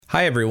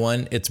Hi,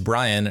 everyone. It's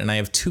Brian, and I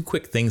have two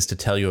quick things to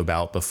tell you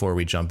about before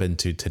we jump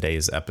into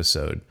today's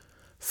episode.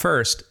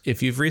 First,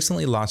 if you've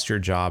recently lost your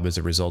job as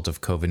a result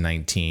of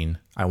COVID-19,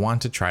 I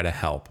want to try to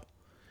help.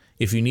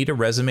 If you need a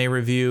resume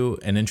review,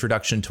 an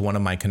introduction to one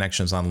of my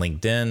connections on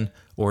LinkedIn,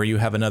 or you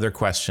have another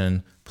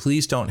question,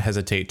 please don't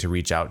hesitate to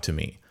reach out to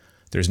me.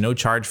 There's no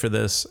charge for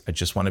this. I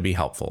just want to be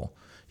helpful.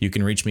 You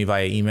can reach me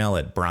via email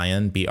at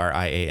Brian,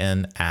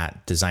 B-R-I-A-N,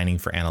 at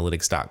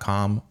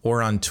designingforanalytics.com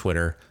or on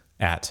Twitter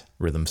at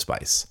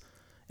RhythmSpice.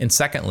 And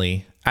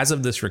secondly, as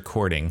of this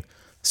recording,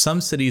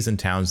 some cities and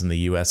towns in the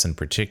US in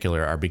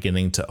particular are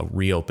beginning to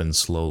reopen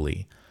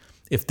slowly.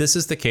 If this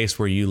is the case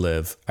where you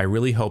live, I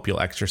really hope you'll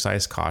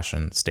exercise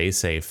caution, stay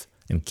safe,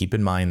 and keep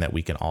in mind that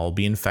we can all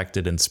be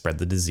infected and spread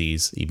the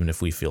disease even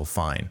if we feel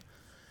fine.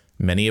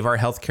 Many of our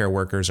healthcare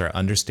workers are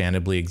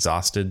understandably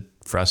exhausted,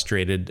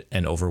 frustrated,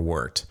 and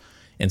overworked.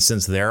 And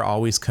since they're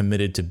always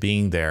committed to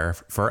being there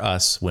for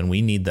us when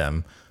we need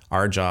them,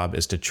 our job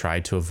is to try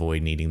to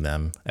avoid needing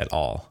them at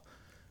all.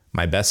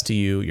 My best to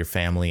you, your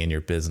family, and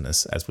your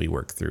business as we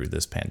work through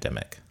this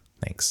pandemic.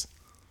 Thanks.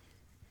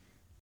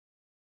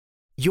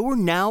 You're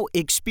now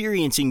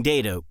experiencing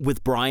data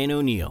with Brian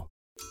O'Neill.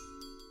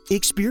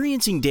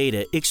 Experiencing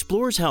Data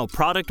explores how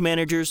product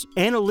managers,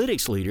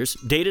 analytics leaders,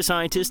 data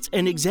scientists,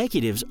 and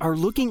executives are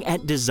looking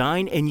at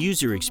design and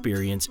user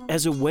experience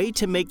as a way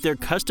to make their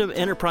custom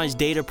enterprise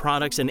data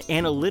products and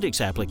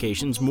analytics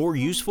applications more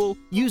useful,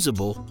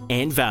 usable,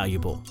 and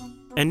valuable.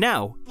 And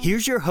now,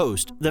 here's your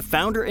host, the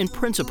founder and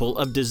principal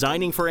of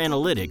Designing for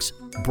Analytics,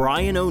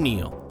 Brian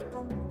O'Neill.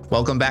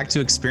 Welcome back to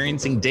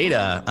Experiencing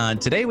Data.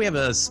 Today we have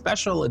a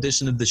special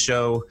edition of the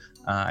show.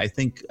 I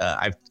think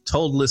I've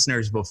told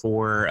listeners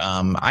before,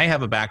 I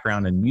have a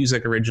background in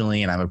music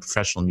originally, and I'm a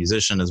professional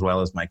musician as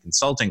well as my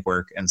consulting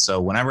work. And so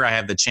whenever I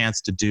have the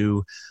chance to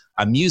do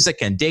a music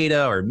and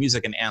data or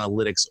music and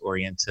analytics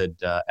oriented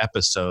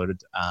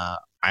episode,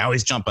 I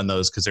always jump on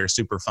those because they're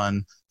super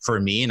fun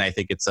for me. And I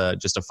think it's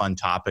just a fun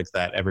topic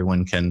that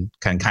everyone can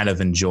kind of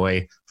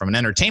enjoy from an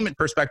entertainment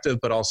perspective,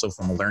 but also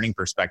from a learning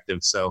perspective.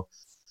 So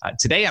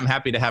today I'm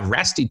happy to have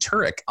Rasty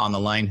Turek on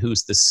the line,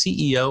 who's the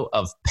CEO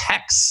of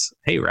PEX.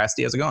 Hey,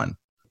 Rasty, how's it going?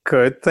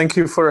 Good. Thank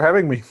you for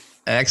having me.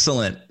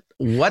 Excellent.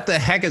 What the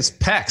heck is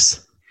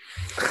PEX?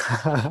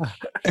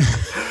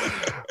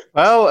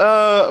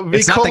 Well,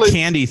 it's not the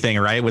candy thing,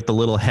 right? With the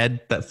little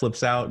head that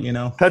flips out, you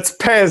know? That's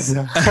Pez.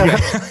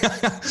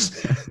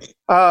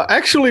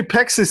 Actually,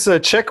 PEX is a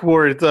Czech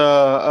word,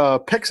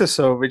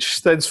 Pexeso, which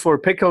stands for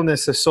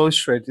Pekelné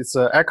Associate. It's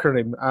an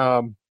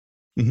acronym.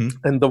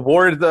 And the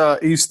word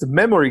is the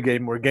memory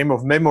game, or game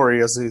of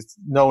memory, as it's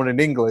known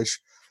in English.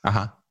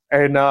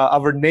 And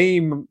our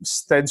name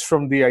stands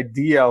from the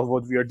idea of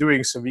what we are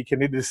doing. So we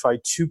can identify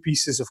two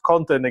pieces of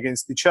content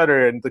against each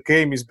other. And the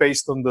game is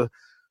based on the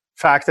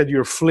fact that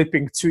you're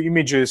flipping two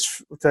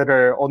images that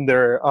are on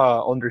their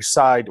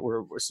side,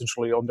 or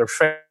essentially on their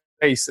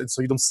face. And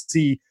so you don't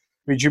see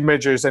which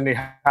images, and you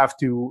have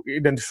to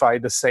identify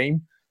the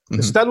same.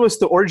 So that was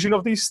the origin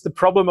of this. The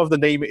problem of the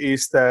name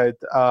is that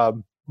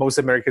most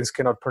Americans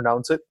cannot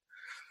pronounce it.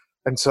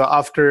 And so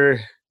after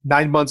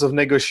 9 months of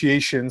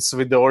negotiations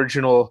with the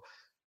original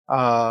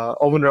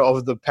owner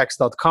of the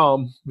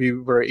PEX.com, we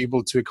were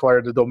able to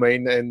acquire the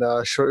domain and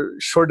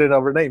shorten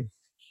our name.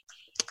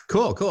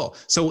 Cool.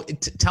 So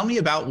tell me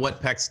about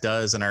what PEX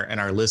does, and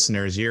our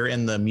listeners. You're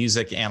in the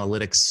music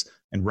analytics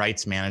and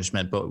rights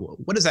management, but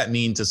what does that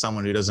mean to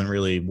someone who doesn't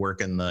really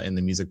work in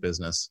the music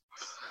business?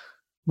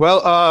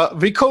 Well,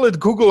 we call it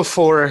Google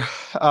for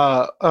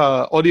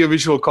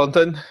audiovisual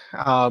content.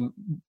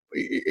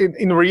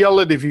 In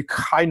reality, we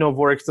kind of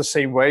work the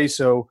same way.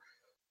 So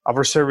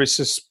our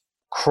services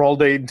crawl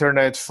the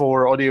internet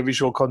for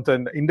audiovisual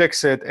content,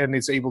 index it, and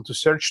it's able to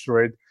search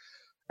through it.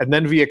 And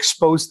then we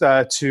expose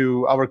that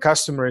to our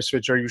customers,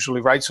 which are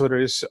usually rights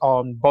holders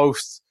on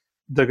both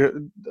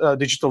the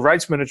digital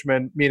rights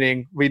management,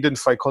 meaning we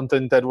identify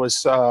content that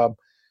was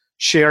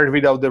shared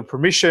without their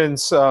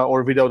permissions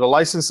or without the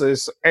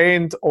licenses,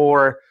 and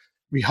or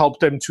we help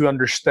them to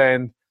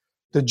understand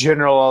the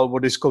general,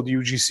 what is called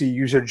UGC,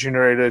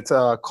 user-generated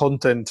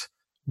content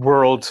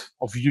world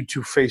of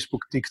YouTube, Facebook,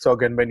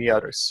 TikTok, and many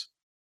others.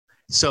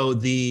 So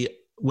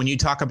when you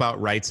talk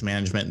about rights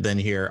management, then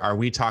here, are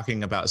we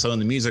talking about, so in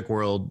the music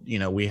world,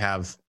 we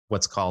have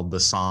what's called the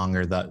song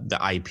or the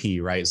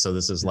IP, right? So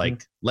this is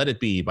like Let It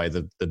Be by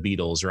the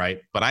Beatles,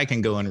 right? But I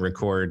can go and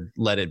record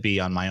Let It Be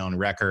on my own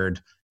record,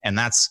 and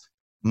that's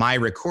my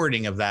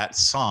recording of that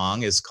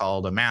song is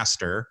called a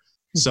master.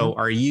 So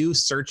are you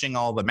searching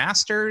all the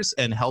masters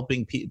and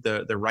helping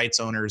the rights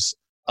owners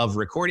of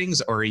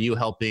recordings, or are you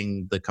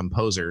helping the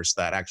composers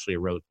that actually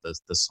wrote the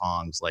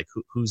songs? Like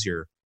who's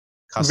your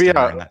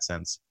customer in that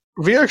sense?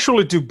 We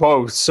actually do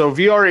both. So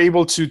we are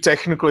able to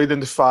technically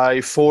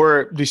identify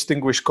 4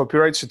 distinguished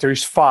copyrights. So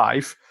there's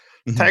 5: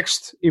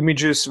 text,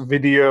 images,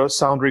 video,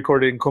 sound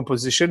recording,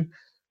 composition.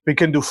 We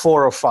can do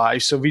 4 or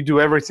 5. So we do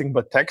everything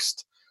but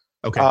text.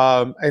 Okay.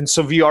 And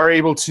so we are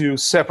able to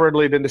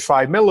separately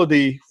identify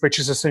melody, which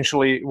is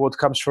essentially what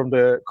comes from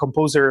the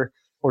composer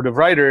or the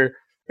writer,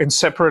 and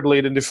separately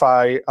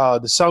identify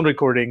the sound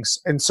recordings.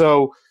 And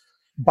so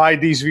by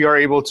these, we are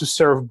able to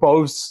serve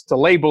both the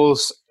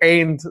labels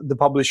and the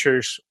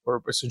publishers,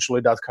 or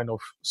essentially that kind of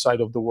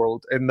side of the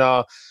world. And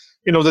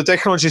the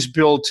technology is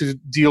built to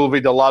deal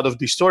with a lot of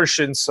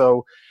distortion.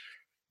 So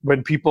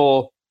when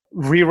people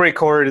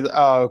re-record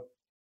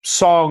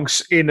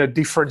songs in a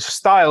different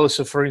style,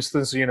 so for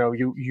instance,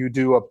 you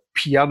do a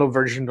piano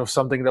version of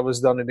something that was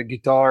done in a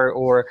guitar,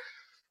 or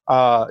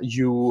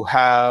you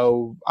have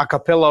a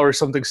cappella or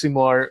something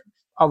similar,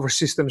 our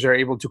systems are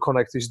able to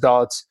connect these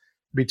dots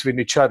between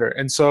each other.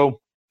 And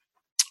so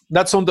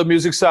that's on the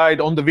music side.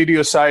 On the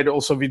video side,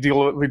 also we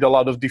deal with a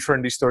lot of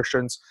different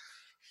distortions,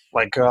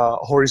 like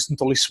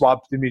horizontally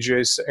swapped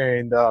images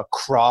and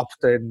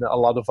cropped and a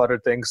lot of other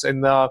things.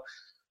 And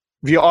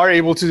we are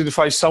able to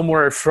identify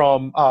somewhere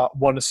from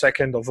 1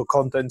 second of a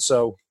content,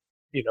 so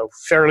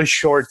fairly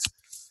short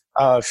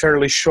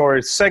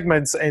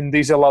segments, and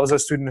this allows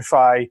us to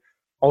identify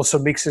also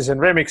mixes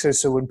and remixes.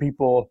 So when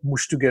people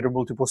mush together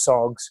multiple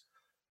songs,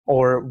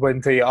 or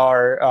when they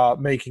are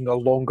making a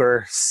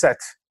longer set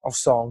of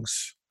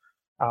songs,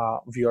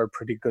 we are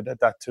pretty good at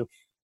that too.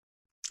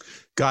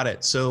 Got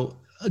it. So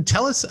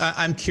tell us,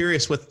 I'm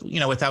curious,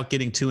 without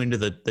getting too into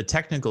the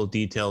technical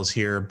details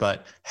here,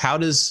 but how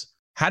does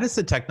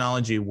the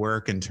technology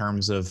work in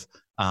terms of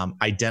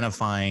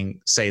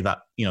identifying, say,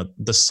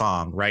 the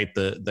song, right?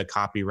 The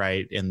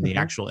copyright and the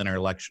actual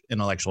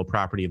intellectual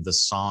property of the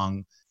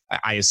song.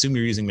 I assume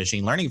you're using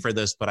machine learning for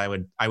this, but I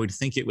would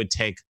think it would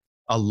take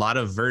a lot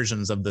of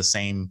versions of the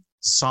same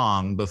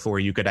song before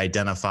you could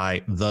identify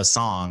the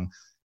song.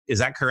 Is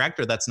that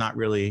correct, or that's not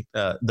really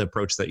the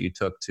approach that you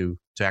took to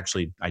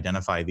actually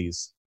identify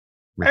these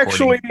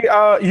recordings?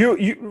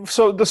 Actually,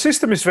 so the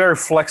system is very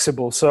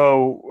flexible.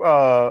 So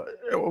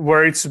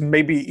where it's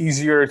maybe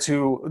easier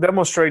to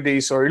demonstrate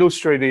this or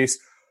illustrate this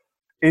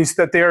is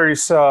that there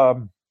is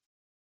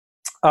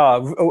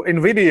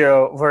in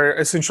video where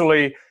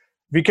essentially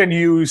we can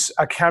use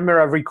a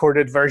camera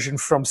recorded version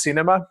from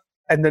cinema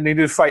and then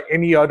identify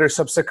any other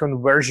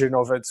subsequent version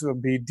of it, so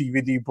be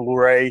DVD,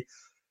 Blu-ray,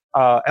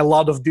 a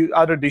lot of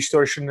other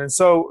distortion. And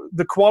so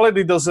the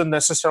quality doesn't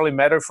necessarily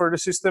matter for the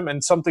system,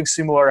 and something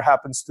similar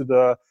happens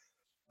to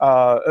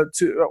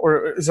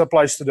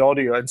applies to the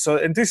audio.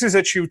 And this is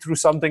achieved through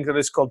something that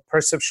is called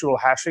perceptual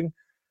hashing.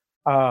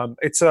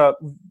 It's a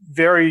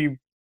very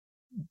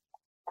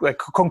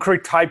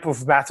concrete type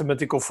of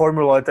mathematical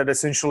formula that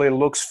essentially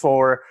looks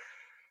for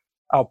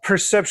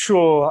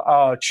perceptual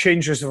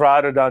changes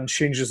rather than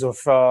changes of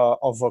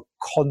a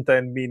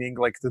content, meaning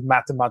like the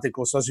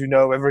mathematical. So as you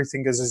know,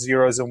 everything is a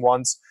zeros and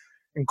ones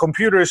in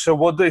computers. So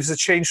what is a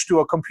change to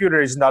a computer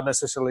is not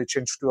necessarily a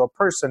change to a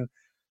person.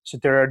 So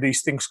there are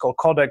these things called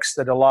codecs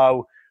that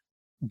allow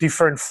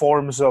different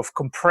forms of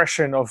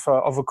compression of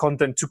a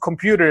content. To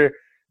computer,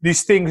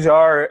 these things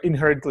are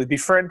inherently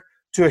different.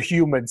 To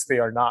humans, they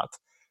are not.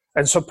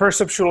 And so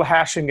perceptual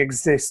hashing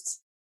exists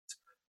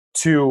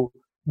to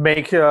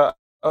make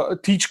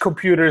teach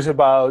computers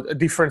about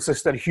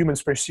differences that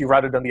humans perceive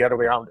rather than the other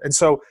way around. And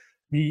so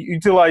we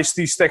utilize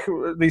these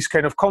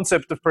kind of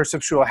concept of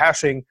perceptual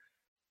hashing,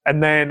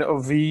 and then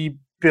we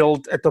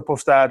build at top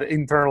of that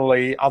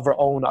internally our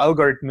own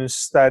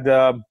algorithms that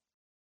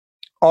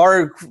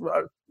are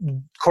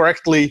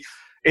correctly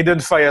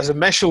identified as a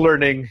machine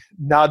learning,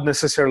 not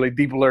necessarily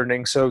deep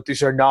learning. So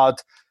these are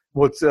not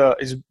what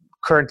is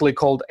currently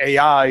called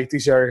AI.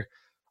 These are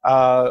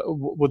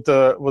what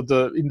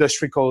the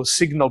industry calls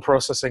signal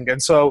processing.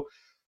 And so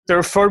there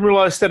are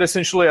formulas that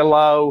essentially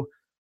allow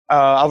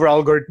our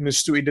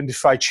algorithms to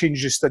identify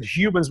changes that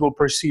humans will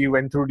perceive,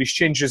 and through these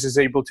changes is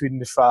able to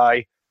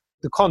identify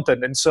the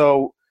content. And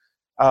so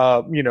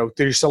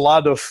there's a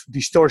lot of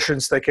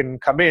distortions that can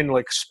come in,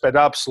 like sped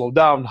up, slow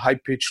down, high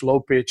pitch, low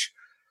pitch,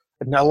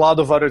 and a lot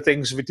of other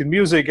things within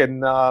music.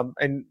 And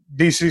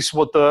this is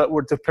what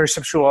the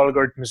perceptual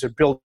algorithms are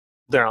built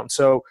around.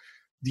 So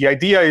the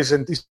idea is,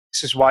 and this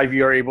is why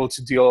we are able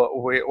to deal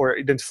with or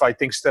identify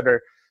things that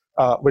are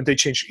when they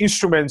change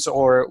instruments,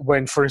 or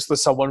when, for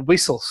instance, someone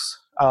whistles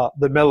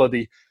the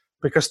melody,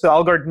 because the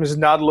algorithm is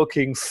not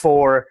looking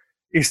for,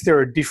 is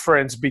there a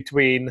difference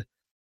between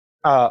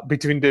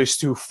those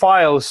two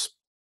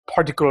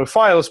particular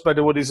files, but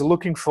what it's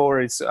looking for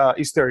is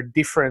there a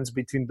difference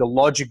between the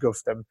logic of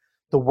them,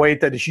 the way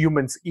that a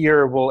human's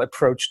ear will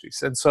approach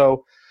this. And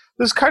so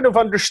this kind of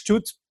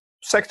understood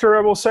sector,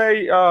 I will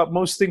say.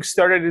 Most things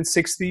started in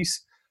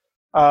 60s.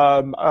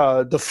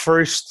 The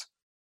first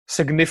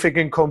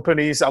significant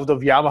companies out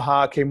of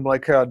Yamaha came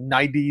like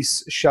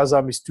 90s.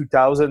 Shazam is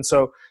 2000.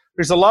 So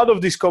there's a lot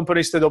of these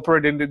companies that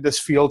operate in this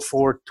field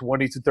for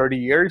 20 to 30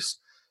 years.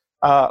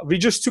 We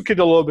just took it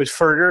a little bit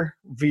further.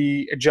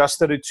 We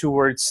adjusted it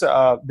towards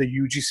the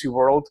UGC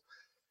world,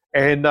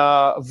 and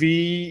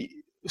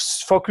we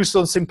focused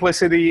on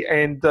simplicity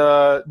and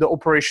the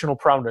operational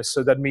prowess.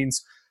 So that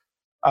means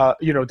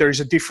there's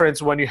a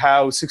difference when you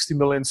have 60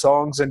 million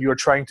songs and you're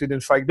trying to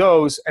identify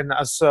those, and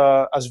as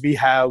we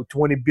have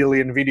 20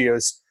 billion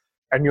videos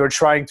and you're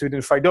trying to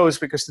identify those,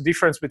 because the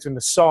difference between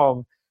the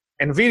song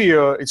and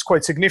video is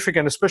quite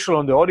significant, especially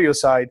on the audio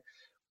side.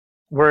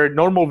 Where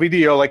normal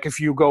video, like if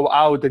you go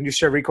out and you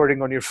start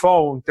recording on your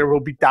phone, there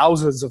will be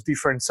thousands of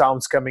different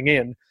sounds coming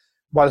in,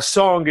 while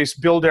song is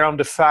built around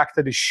the fact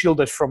that it's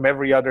shielded from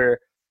every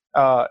other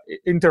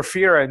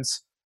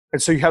interference.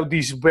 And so you have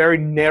these very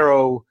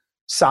narrow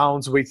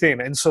sounds within.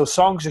 And so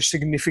songs are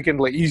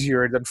significantly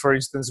easier than, for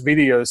instance,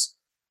 videos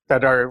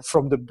that are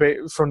from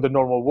the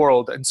normal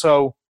world. And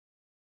so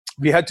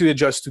we had to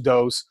adjust to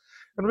those.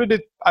 And we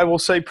did, I will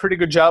say, pretty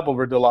good job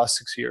over the last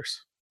 6 years.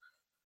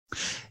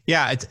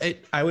 Yeah,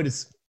 I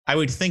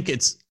would think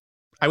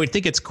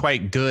it's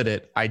quite good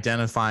at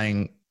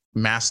identifying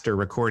master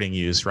recording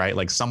use, right?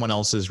 Like someone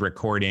else's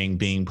recording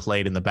being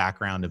played in the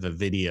background of a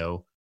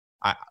video.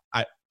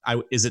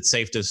 Is it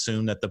safe to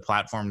assume that the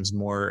platform's the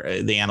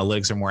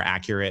analytics are more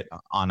accurate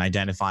on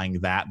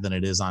identifying that than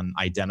it is on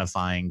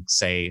identifying,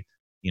 say,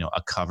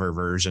 a cover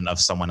version of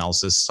someone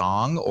else's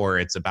song, or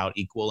it's about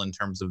equal in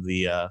terms of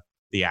the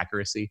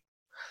accuracy?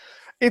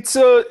 It's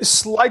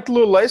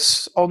slightly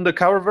less on the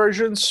cover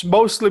versions,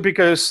 mostly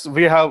because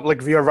we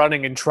are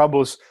running in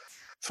troubles.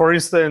 For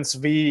instance,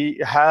 we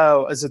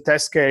have as a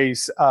test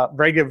case a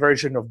reggae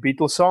version of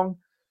Beatles song,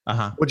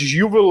 which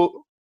you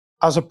will,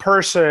 as a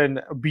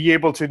person, be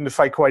able to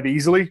identify quite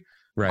easily.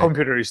 Right.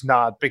 Computer is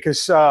not,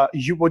 because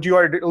what you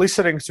are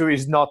listening to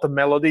is not the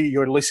melody.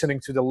 You're listening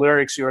to the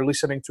lyrics. You're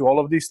listening to all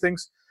of these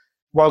things,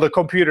 while the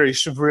computer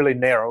is really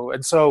narrow.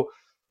 And so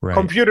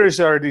computers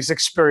are these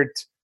expert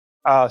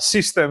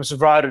systems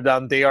rather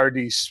than they are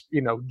these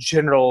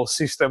general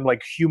system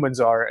like humans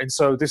are. And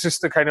so this is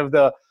the kind of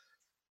the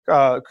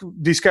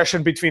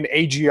discussion between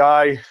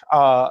AGI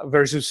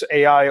versus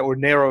AI or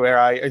narrow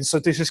AI. And so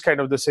this is kind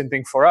of the same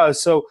thing for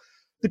us. So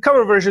the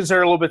cover versions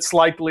are a little bit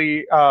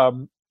slightly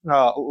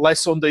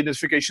less on the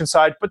identification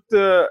side, but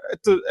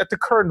at the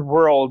current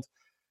world,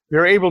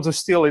 we're able to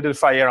still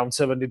identify around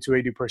 70 to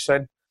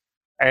 80%.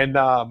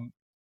 And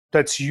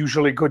that's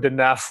usually good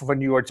enough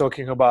when you are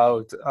talking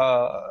about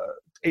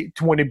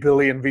 20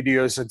 billion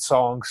videos and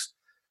songs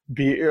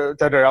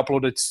that are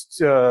uploaded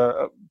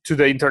to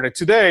the internet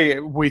today,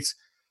 with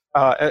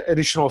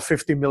additional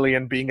 50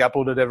 million being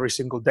uploaded every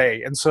single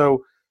day. And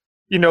so,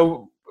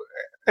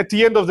 at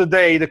the end of the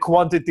day, the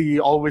quantity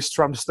always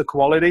trumps the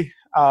quality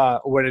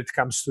when it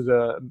comes to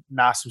the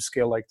massive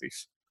scale like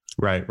this.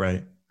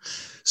 Right.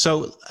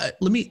 So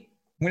I'm going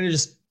to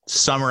just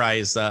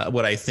summarize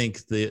what I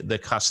think the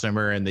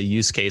customer and the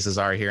use cases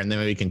are here, and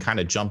then we can kind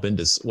of jump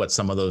into what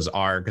some of those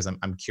are, because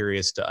I'm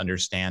curious to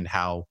understand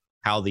how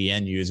the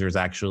end users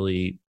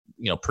actually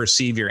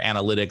perceive your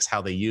analytics,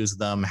 how they use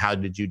them, how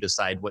did you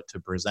decide what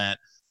to present.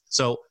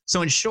 So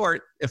in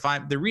short,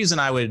 the reason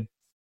I would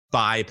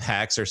buy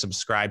PEX or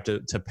subscribe to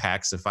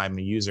PEX if I'm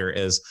a user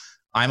is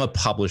I'm a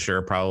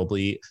publisher.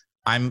 Probably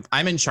I'm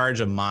in charge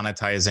of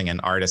monetizing an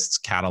artist's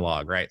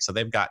catalog, right? So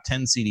they've got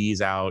 10 CDs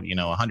out,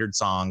 100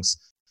 songs,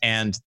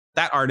 and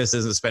that artist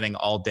isn't spending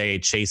all day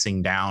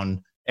chasing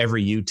down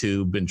every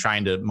YouTube and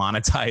trying to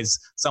monetize.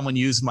 Someone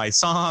used my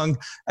song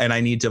and I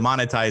need to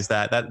monetize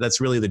that.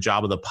 That's really the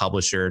job of the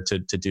publisher to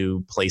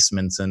do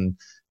placements and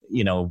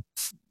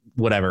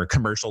whatever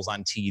commercials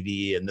on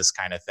TV and this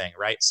kind of thing,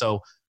 right?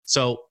 So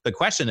the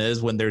question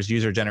is, when there's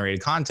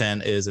user-generated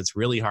content, it's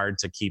really hard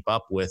to keep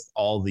up with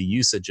all the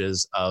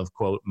usages of,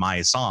 quote,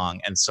 my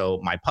song. And so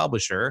my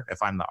publisher, if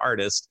I'm the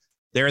artist,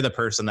 they're the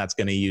person that's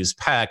going to use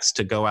PEX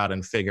to go out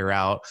and figure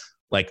out,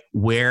 like,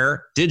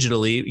 where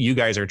digitally you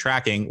guys are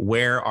tracking,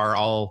 where are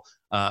all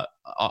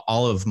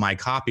of my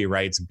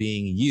copyrights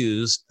being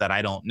used that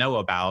I don't know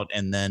about.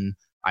 And then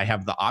I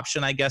have the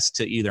option, I guess,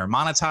 to either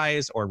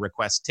monetize or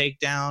request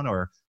takedown,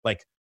 or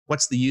like,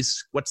 what's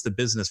the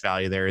business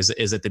value there? Is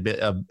it the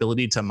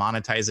ability to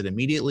monetize it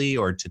immediately,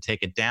 or to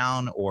take it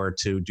down, or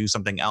to do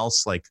something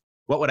else? Like,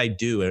 what would I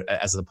do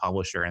as the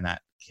publisher in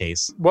that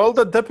case? Well,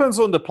 that depends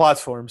on the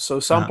platform. So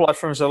some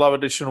platforms allow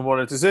additional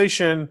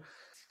monetization,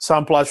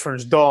 some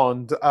platforms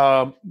don't.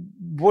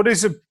 What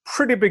is a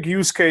pretty big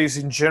use case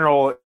in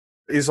general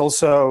is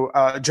also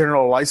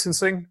general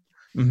licensing.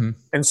 Mm-hmm.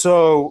 And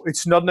so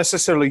it's not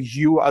necessarily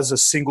you as a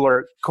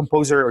singular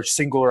composer or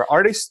singular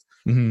artist.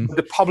 Mm-hmm.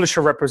 The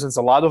publisher represents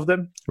a lot of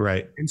them,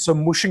 right? And so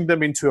mushing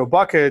them into a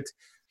bucket,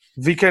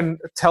 we can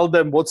tell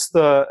them what's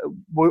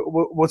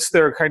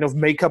their kind of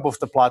makeup of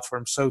the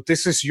platform. So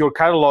this is your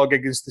catalog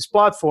against this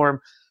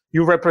platform.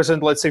 You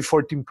represent, let's say,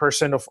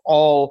 14% of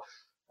all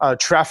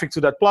traffic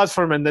to that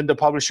platform, and then the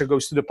publisher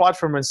goes to the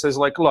platform and says,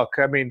 like, look,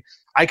 I mean,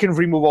 I can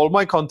remove all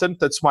my content.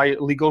 That's my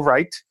legal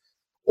right.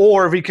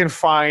 Or we can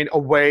find a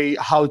way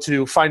how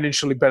to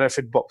financially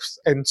benefit both.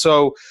 And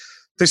so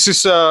this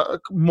is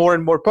more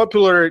and more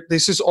popular.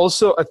 This is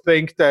also a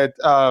thing that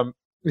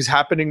is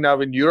happening now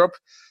in Europe.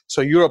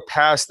 So Europe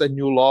passed a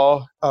new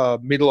law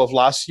middle of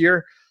last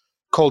year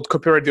called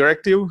Copyright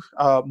Directive,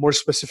 more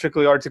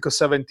specifically Article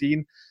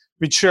 17,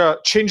 which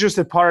changes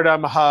the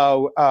paradigm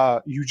how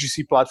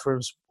UGC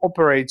platforms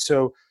operate.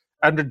 So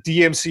under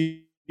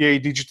DMCA,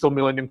 Digital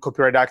Millennium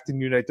Copyright Act in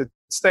the United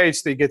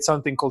States, they get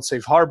something called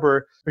Safe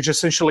Harbor, which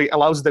essentially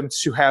allows them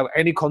to have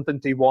any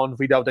content they want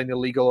without any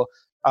legal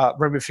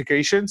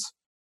ramifications.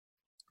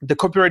 the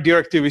copyright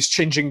directive is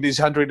changing these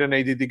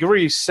 180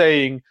 degrees,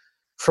 saying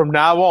from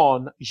now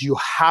on, you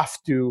have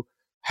to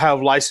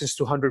have license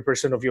to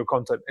 100% of your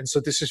content. And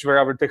so this is where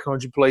our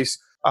technology plays,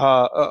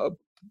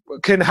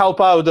 can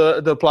help out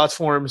the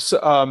platforms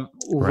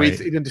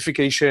with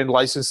identification,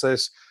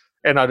 licenses,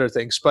 and other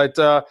things. But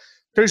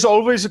there's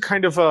always a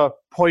kind of a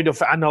point of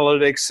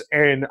analytics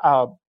and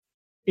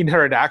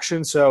inherent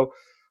action. So,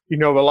 a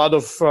lot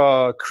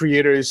of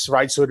creators,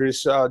 rights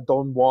holders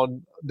don't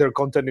want their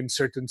content in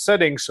certain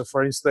settings. So,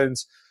 for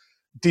instance,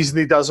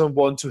 Disney doesn't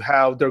want to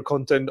have their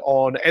content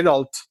on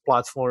adult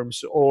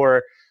platforms,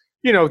 or,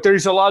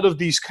 there's a lot of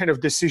these kind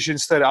of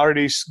decisions that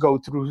artists go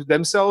through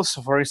themselves.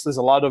 So, for instance,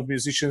 a lot of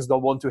musicians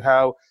don't want to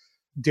have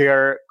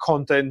their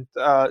content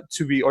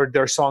or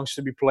their songs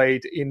to be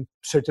played in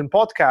certain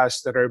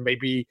podcasts that are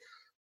maybe,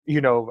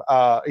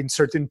 in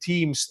certain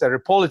teams that are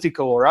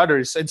political or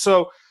others. And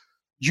so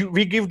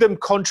we give them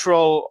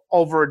control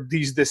over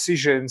these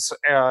decisions,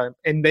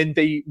 and then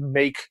they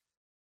make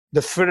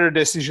the further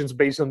decisions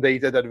based on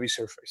data that we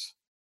surface.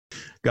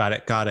 Got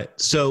it.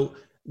 So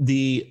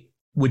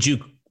would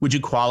you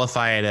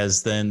qualify it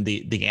as then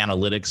the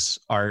analytics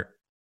are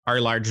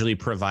largely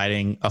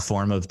providing a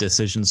form of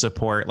decision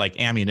support, like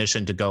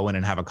ammunition to go in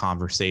and have a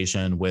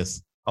conversation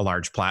with a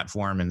large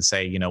platform and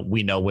say,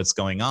 we know what's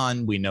going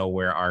on, we know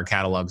where our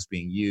catalog's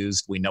being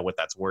used, we know what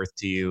that's worth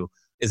to you.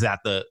 Is that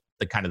the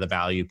kind of the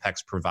value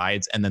PEX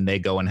provides? And then they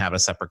go and have a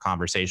separate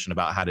conversation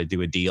about how to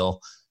do a deal,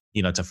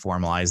 to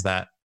formalize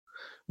that?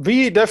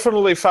 We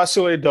definitely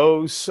facilitate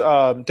those.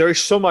 There's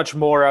so much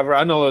more. Our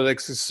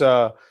analytics is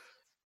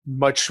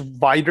much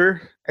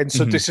wider. And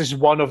so this is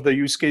one of the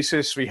use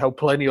cases. We have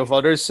plenty of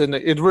others, and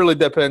it really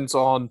depends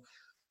on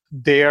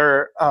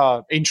their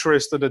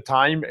interest at the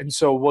time. And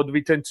so what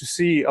we tend to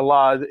see a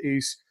lot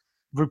is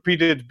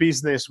repeated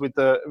business with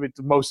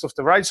most of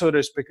the rights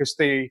holders, because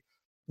they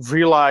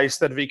realize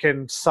that we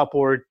can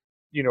support,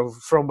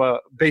 from a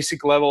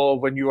basic level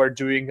when you are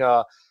doing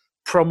a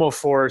promo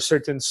for a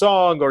certain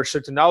song or a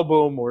certain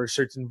album or a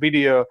certain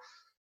video,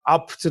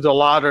 up to the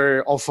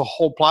ladder of a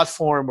whole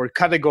platform or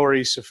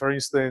categories. So, for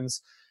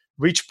instance,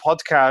 which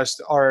podcasts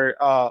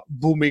are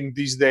booming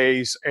these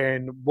days,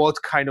 and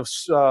what kind of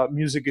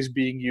music is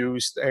being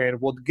used, and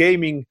what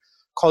gaming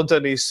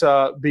content is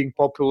being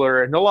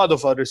popular, and a lot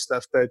of other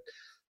stuff that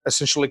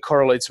essentially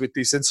correlates with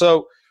this. And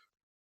so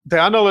the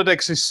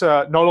analytics is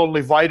not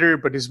only wider,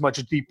 but is much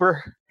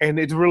deeper, and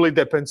it really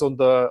depends on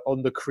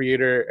the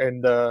creator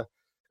and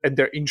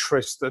their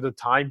interest at the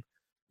time.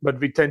 But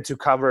we tend to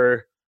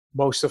cover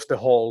most of the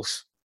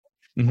holes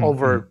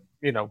over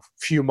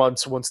few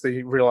months once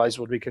they realize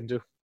what we can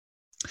do.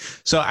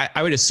 So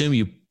I would assume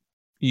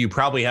you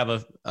probably have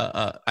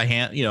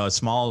a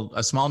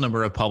small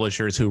number of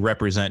publishers who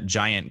represent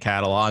giant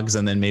catalogs,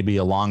 and then maybe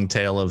a long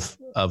tail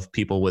of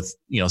people with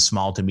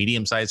small to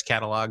medium sized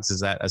catalogs. Is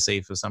that a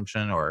safe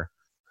assumption, or?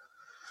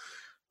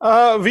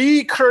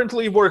 We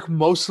currently work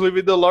mostly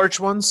with the large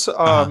ones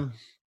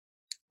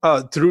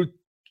through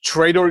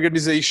trade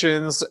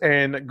organizations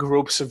and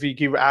groups. We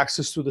give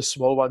access to the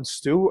small ones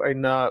too,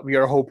 and we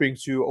are hoping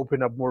to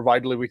open up more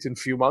widely within a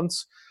few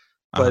months.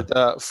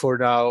 But for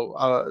now,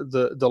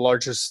 the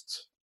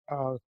largest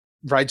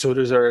rights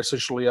holders are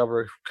essentially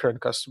our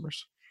current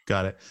customers.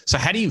 Got it. So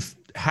how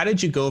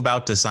did you go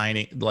about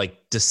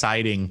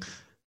deciding?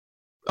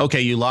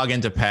 Okay, you log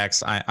into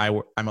PEX.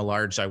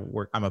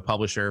 I'm a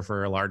publisher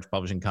for a large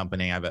publishing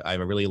company. I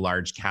have a really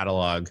large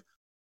catalog.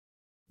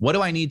 What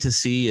do I need to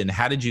see, and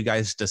how did you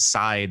guys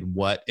decide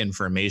what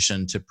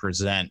information to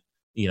present?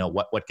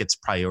 What gets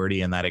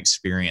priority in that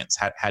experience?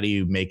 How do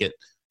you make it?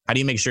 How do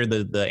you make sure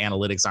that the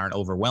analytics aren't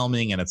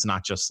overwhelming, and it's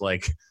not just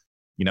like,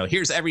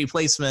 here's every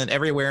placement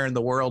everywhere in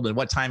the world and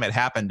what time it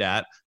happened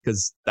at,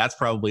 because that's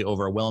probably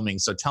overwhelming.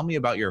 So tell me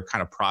about your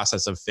kind of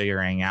process of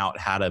figuring out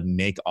how to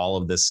make all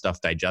of this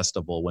stuff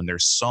digestible when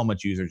there's so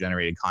much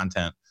user-generated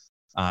content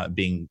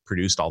being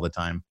produced all the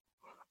time.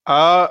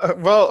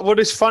 Well, what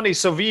is funny,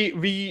 so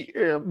we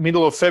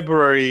middle of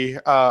February,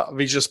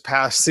 we just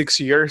passed 6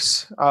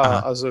 years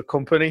as a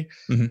company.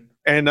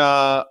 And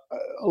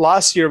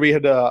last year we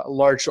had a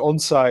large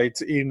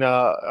on-site in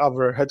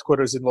our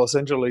headquarters in Los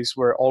Angeles,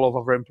 where all of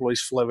our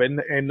employees flew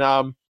in. And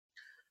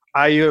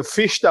I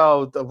fished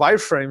out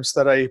wireframes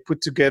that I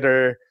put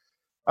together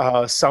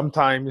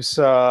sometimes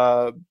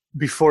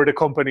before the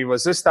company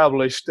was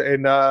established.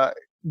 And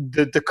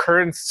the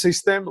current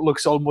system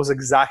looks almost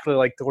exactly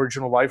like the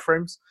original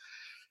wireframes.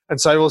 And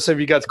so I will say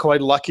we got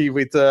quite lucky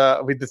with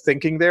the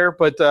thinking there.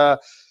 But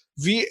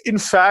we, in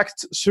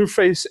fact,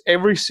 surface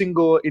every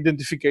single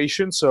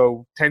identification,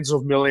 so tens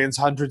of millions,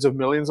 hundreds of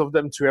millions of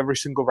them, to every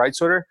single rights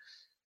holder.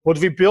 What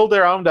we build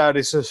around that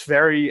is this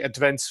very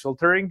advanced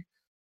filtering,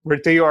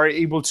 where they are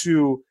able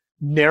to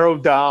narrow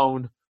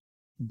down,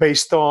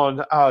 based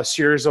on a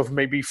series of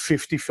maybe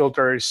 50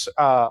 filters,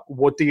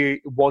 what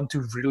they want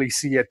to really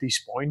see at this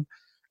point,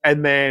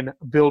 and then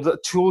build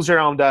tools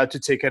around that to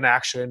take an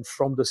action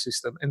from the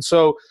system. And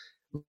so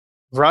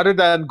rather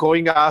than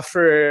going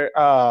after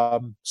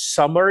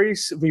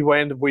summaries, we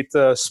went with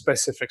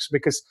specifics,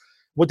 because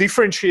what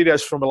differentiates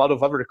us from a lot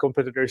of other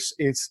competitors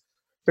is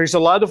there's a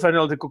lot of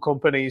analytical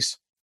companies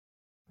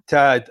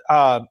that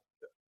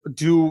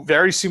do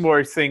very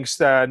similar things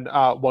than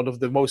one of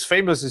the most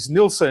famous is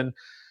Nielsen,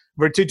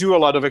 where they do a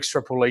lot of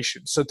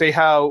extrapolation. So they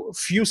have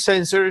few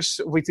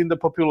sensors within the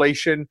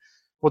population,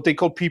 what they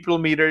call people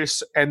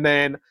meters, and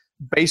then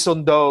based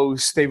on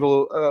those, they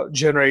will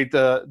generate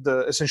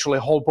the essentially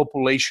whole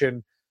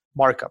population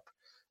markup.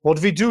 What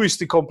we do is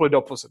the complete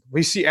opposite.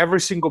 We see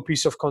every single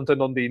piece of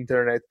content on the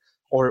internet,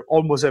 or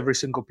almost every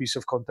single piece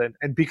of content.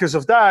 And because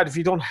of that,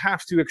 we don't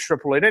have to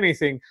extrapolate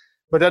anything,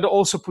 but that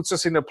also puts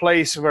us in a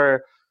place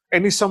where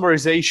any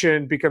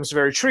summarization becomes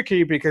very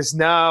tricky because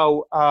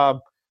now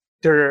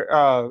they're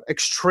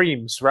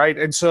extremes, right?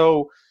 And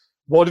so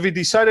what we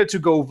decided to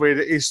go with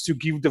is to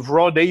give the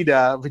raw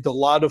data with a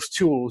lot of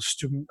tools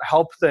to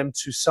help them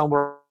to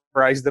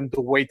summarize them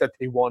the way that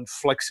they want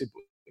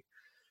flexibly.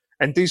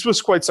 And this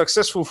was quite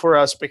successful for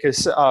us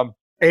because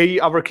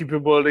our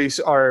capabilities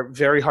are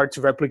very hard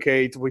to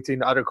replicate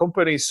within other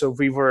companies. So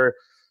we were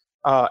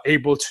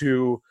able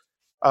to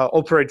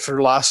operate for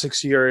the last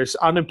 6 years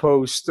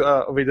unopposed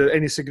with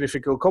any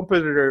significant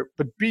competitor.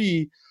 But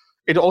B,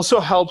 it also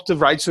helped the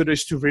rights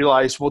holders to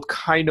realize what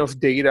kind of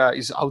data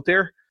is out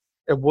there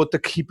and what the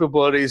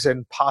capabilities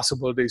and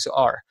possibilities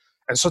are.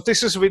 And so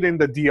this is within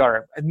the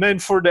DRM. And then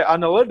for the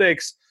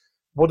analytics,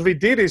 what we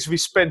did is we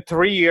spent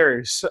 3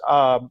 years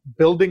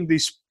building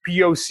these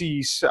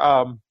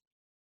POCs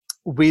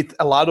with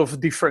a lot of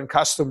different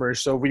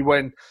customers. So we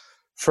went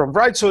from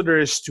rights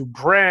holders to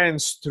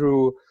brands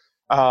through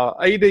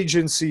aid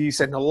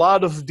agencies and a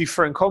lot of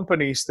different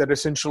companies that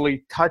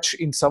essentially touch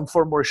in some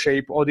form or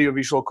shape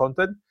audiovisual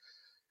content.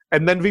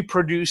 And then we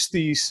produced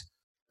these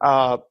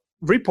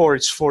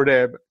reports for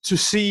them to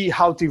see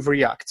how they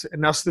react.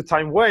 And as the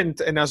time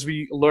went and as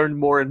we learned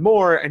more and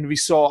more and we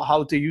saw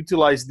how to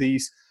utilize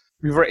these,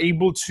 we were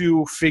able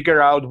to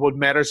figure out what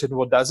matters and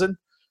what doesn't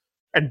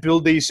and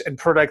build these and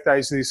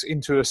productize this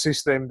into a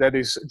system that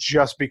is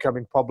just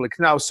becoming public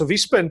now. So we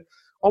spent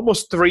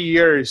almost 3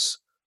 years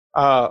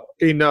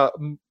in a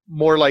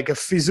more like a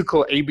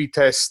physical A/B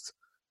test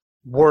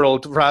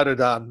world rather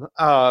than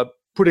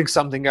putting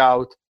something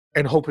out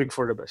and hoping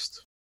for the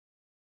best.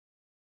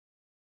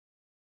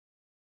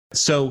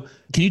 So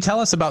can you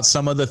tell us about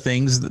some of the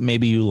things that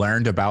maybe you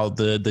learned about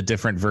the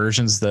different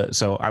versions?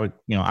 So I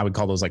would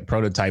call those like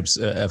prototypes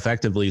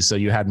effectively. So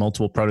you had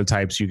multiple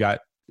prototypes, you got,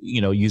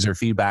 user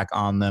feedback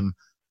on them.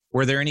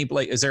 Were there any,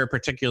 is there a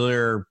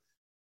particular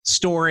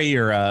story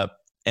or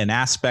an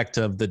aspect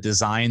of the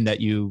design that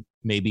you're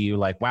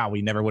like, wow,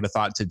 we never would have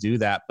thought to do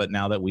that. But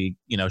now that we,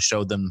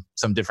 showed them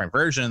some different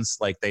versions,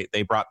 like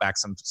they brought back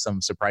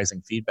some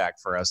surprising feedback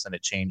for us and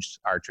it changed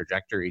our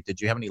trajectory.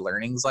 Did you have any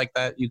learnings like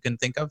that you can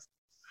think of?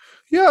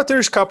 Yeah,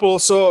 there's a couple.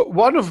 So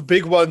one of the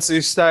big ones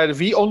is that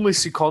we only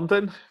see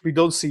content. We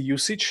don't see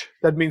usage.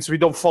 That means we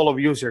don't follow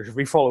users.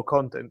 We follow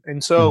content.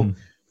 And so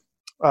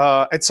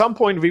at some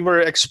point we were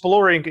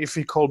exploring if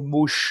we call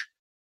Mush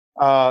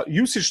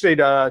usage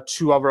data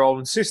to our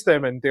own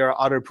system. And there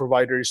are other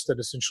providers that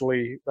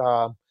essentially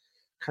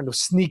kind of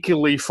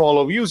sneakily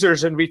follow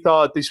users. And we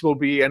thought this will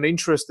be an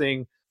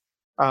interesting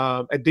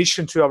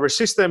addition to our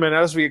system. And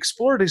as we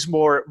explored this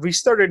more, we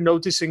started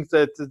noticing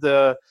that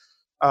the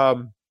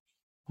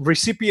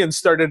recipients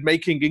started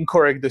making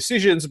incorrect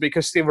decisions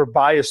because they were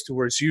biased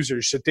towards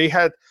users. So they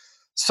had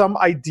some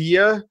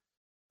idea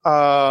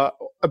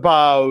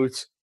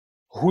about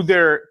who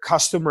their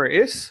customer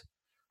is.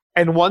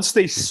 And once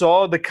they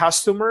saw the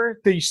customer,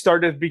 they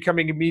started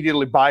becoming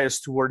immediately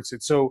biased towards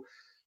it. So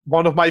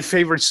one of my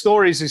favorite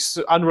stories is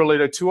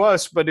unrelated to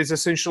us, but it's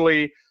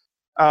essentially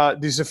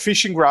there's a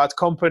fishing rod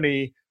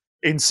company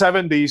in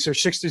 70s or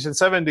 60s and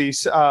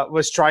 70s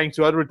was trying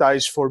to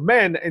advertise for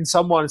men, and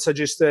someone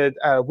suggested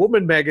a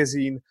woman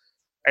magazine,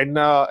 and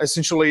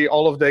essentially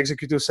all of the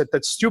executives said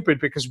that's stupid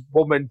because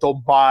women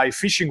don't buy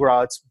fishing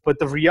rods, but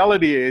the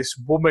reality is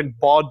women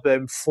bought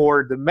them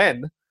for the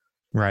men.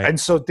 Right. And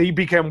so they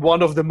became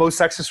one of the most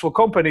successful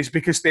companies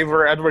because they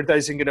were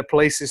advertising in the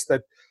places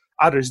that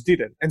others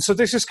didn't. And so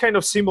this is kind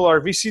of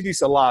similar. We see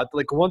this a lot.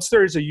 Like once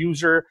there is a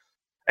user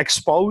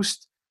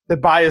exposed, the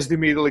bias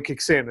immediately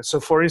kicks in. So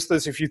for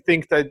instance, if you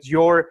think that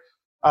your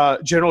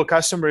general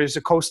customer is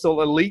a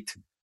coastal elite,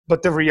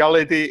 but the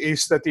reality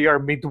is that they are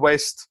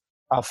Midwest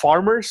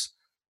farmers,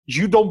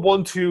 you don't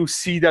want to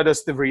see that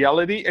as the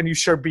reality and you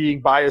start being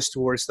biased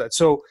towards that.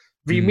 So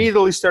we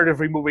immediately started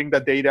removing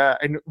that data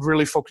and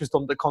really focused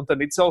on the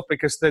content itself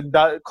because then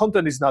that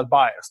content is not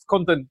biased.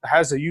 Content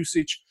has a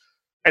usage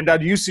and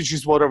that usage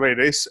is whatever it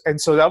is. And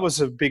so that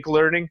was a big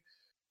learning.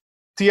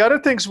 The other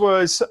things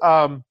was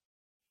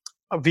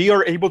we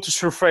are able to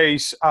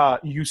surface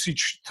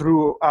usage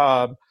through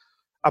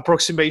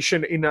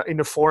approximation in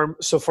a form.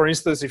 So for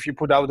instance, if you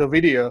put out a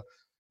video,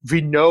 we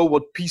know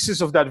what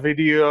pieces of that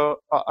video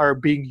are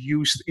being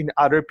used in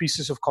other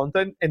pieces of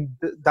content. And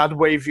that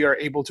way we are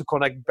able to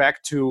connect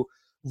back to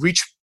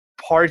which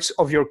parts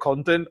of your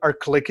content are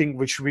clicking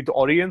with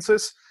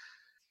audiences.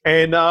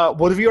 And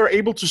what we are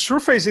able to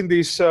surface in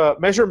these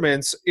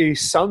measurements is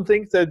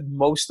something that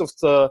most of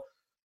the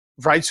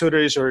rights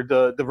holders or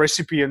the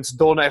recipients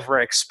don't ever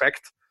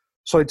expect.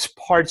 So it's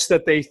parts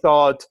that they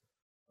thought,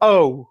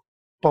 oh,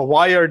 but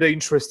why are they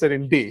interested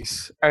in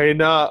this? And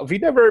we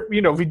never,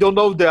 we don't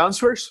know the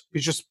answers. We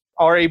just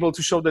are able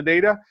to show the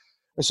data.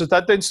 And so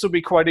that tends to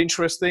be quite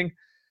interesting.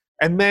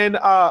 And then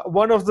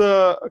one of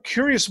the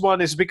curious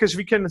one is because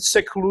we can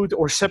seclude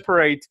or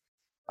separate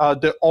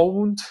the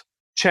owned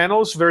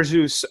channels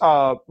versus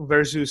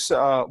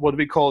what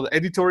we call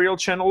editorial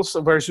channels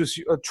versus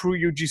true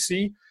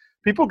UGC.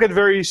 People get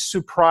very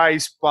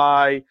surprised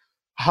by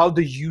how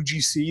the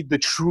UGC, the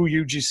true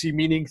UGC,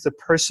 meaning the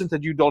person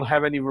that you don't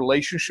have any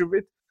relationship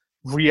with,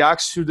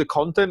 reacts to the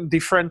content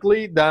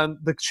differently than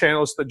the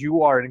channels that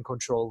you are in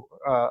control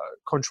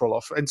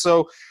of. And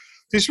so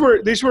these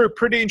were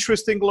pretty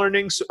interesting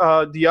learnings.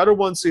 The other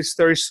ones is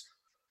there's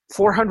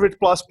 400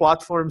 plus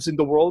platforms in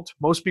the world.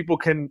 Most people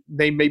can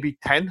name maybe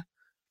 10,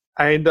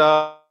 and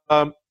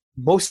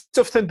most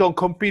of them don't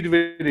compete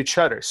with each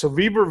other. So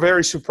we were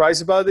very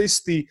surprised about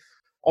this. The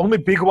only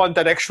big one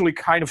that actually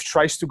kind of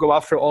tries to go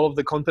after all of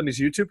the content is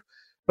YouTube.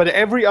 But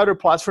every other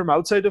platform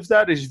outside of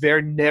that is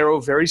very narrow,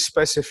 very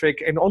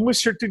specific, and only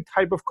certain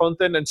type of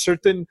content and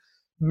certain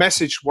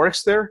message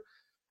works there.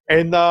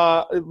 And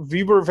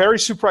we were very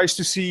surprised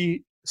to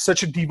see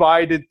such a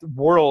divided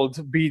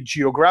world, be it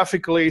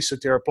geographically. So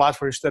there are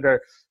platforms that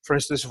are, for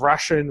instance,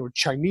 Russian or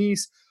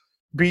Chinese,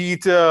 be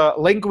it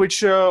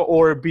language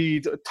or be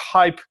it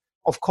type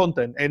of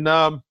content.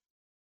 And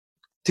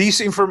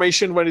this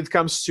information, when it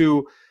comes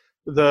to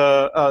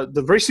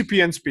the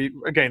recipients, be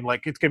again,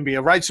 like it can be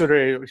a rights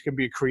holder, it can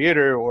be a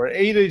creator or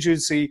aid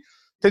agency,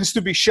 tends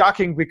to be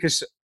shocking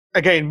because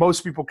again,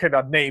 most people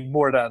cannot name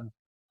more than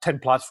 10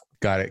 platforms.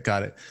 Got it.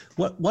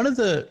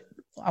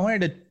 I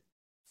wanted to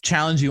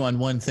challenge you on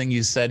one thing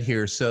you said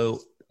here. So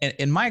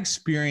in my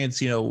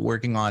experience,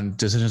 working on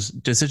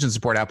decision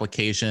support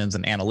applications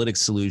and analytics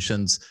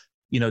solutions,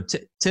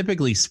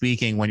 typically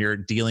speaking, when you're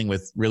dealing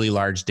with really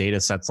large data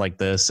sets like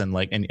this, and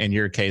like in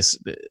your case,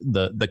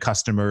 the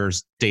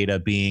customer's data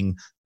being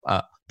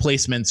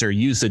placements or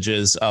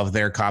usages of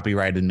their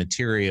copyrighted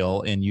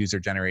material in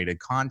user-generated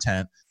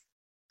content,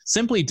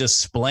 simply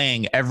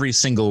displaying every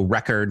single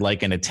record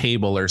like in a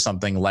table or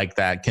something like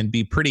that can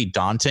be pretty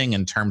daunting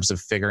in terms of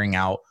figuring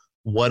out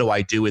what do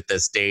I do with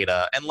this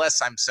data,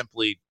 unless I'm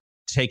simply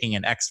taking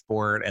an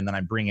export and then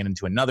I'm bringing it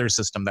into another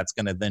system that's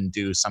going to then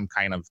do some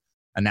kind of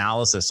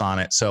analysis on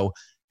it. So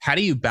how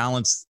do you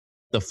balance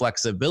the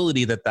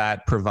flexibility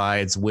that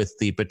provides with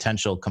the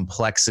potential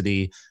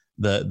complexity,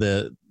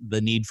 the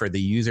need for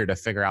the user to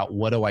figure out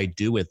what do I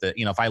do with it?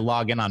 If I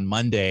log in on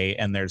Monday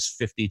and there's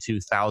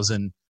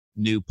 52,000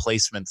 new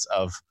placements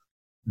of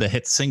the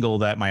hit single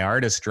that my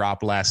artist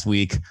dropped last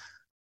week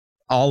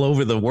all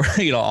over the world,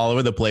 all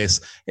over the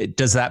place,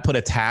 does that put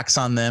a tax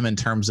on them in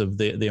terms of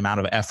the amount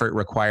of effort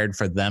required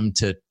for them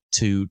to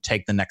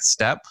take the next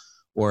step?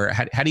 Or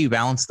how do you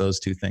balance those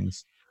two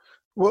things?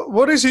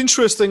 What is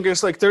interesting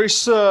is like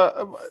there's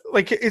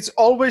it's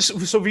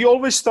always, so we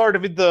always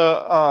start with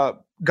the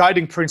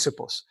guiding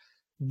principles.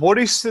 What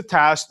is the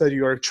task that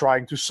you are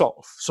trying to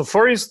solve? So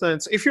for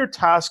instance, if your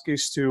task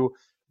is to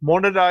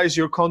monetize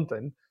your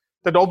content,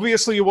 then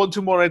obviously you want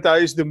to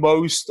monetize the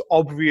most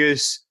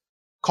obvious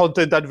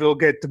content that will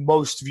get the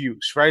most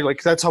views, right?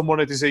 Like that's how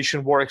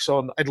monetization works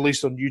at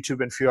least on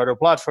YouTube and a few other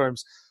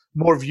platforms.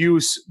 More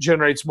views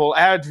generates more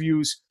ad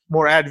views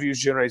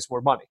generates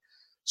more money.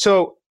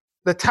 So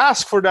the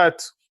task for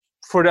that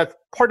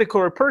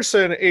particular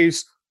person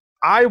is,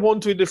 I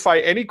want to identify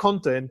any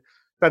content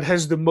that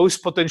has the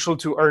most potential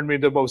to earn me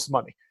the most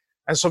money.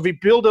 And so we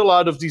build a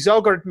lot of these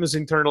algorithms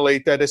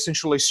internally that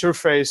essentially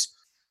surface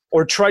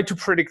or try to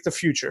predict the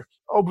future.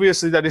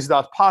 Obviously that is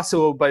not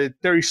possible, but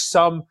there is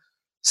some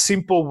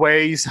simple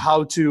ways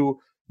how to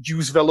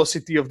use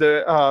velocity of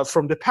the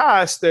from the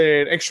past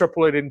and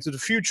extrapolate it into the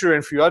future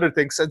and a few other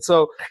things. And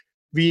so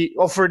we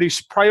offer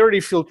these priority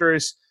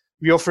filters,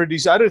 we offer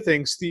these other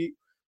things. The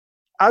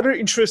other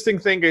interesting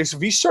thing is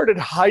we started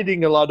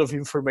hiding a lot of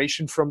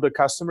information from the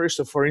customers.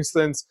 So for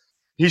instance,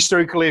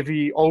 historically,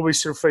 we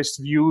always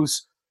surfaced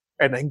views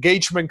and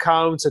engagement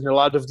counts and a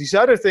lot of these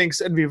other things.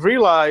 And we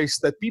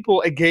realized that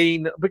people,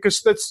 again,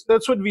 because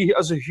that's what we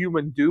as a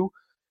human do,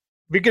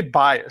 we get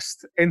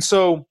biased. And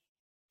so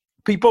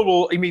people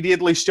will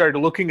immediately start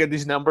looking at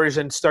these numbers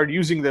and start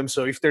using them.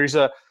 So if there's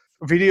a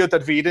video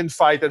that we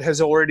identify that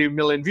has already 1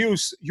 million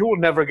views, you will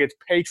never get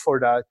paid for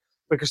that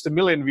because the 1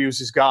 million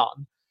views is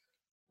gone.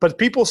 But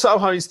people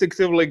somehow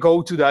instinctively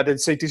go to that and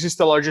say, this is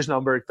the largest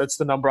number, that's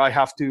the number I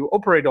have to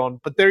operate on.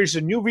 But there is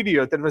a new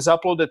video that was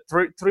uploaded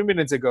 3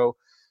 minutes ago,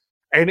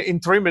 and in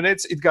 3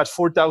 minutes, it got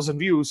 4,000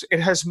 views. It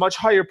has much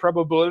higher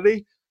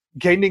probability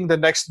gaining the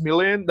next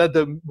million than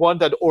the one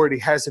that already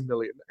has 1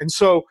 million. And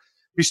so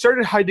we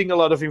started hiding a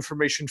lot of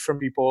information from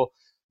people.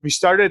 We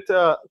started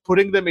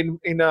putting them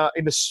in a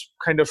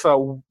kind of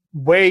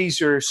ways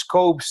or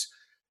scopes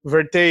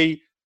where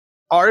they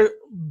are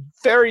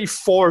very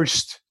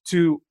forced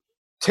to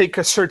take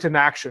a certain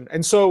action.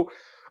 And so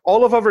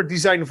all of our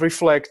design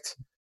reflect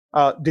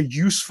the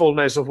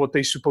usefulness of what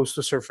they're supposed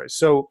to surface.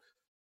 So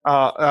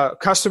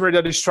customer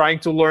that is trying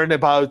to learn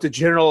about the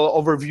general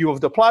overview of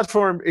the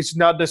platform is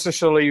not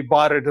necessarily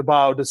bothered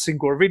about a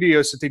single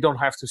video, so they don't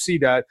have to see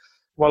that.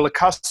 While a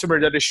customer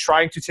that is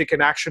trying to take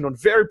an action on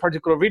very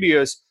particular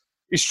videos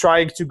is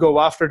trying to go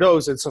after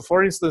those. And so,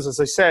 for instance, as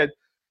I said,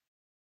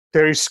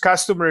 there is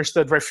customers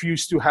that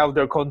refuse to have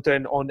their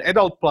content on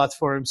adult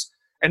platforms.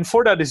 And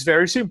for that, it's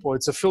very simple.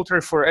 It's a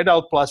filter for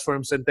adult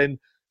platforms, and then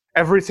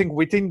everything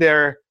within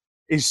there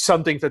is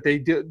something that they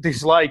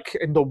dislike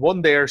and don't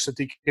want there, so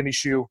they can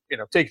issue,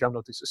 takedown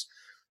notices.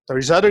 There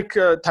is other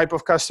type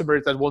of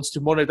customer that wants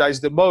to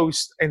monetize the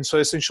most, and so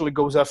essentially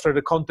goes after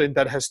the content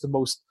that has the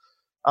most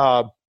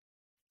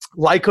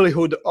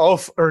likelihood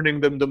of earning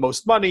them the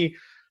most money.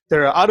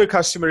 There are other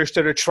customers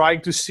that are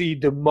trying to see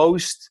the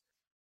most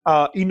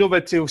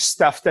innovative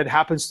stuff that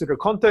happens to their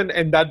content,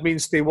 and that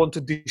means they want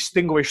to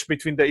distinguish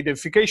between the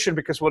identification,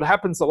 because what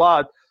happens a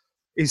lot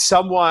is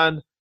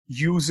someone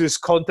uses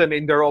content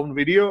in their own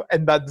video,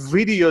 and that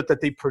video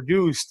that they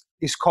produced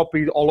is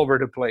copied all over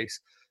the place.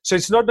 So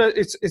it's not that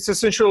it's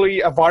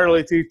essentially a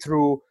virality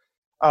through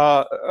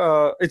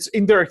it's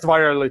indirect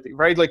virality,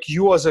 right? Like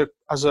you as a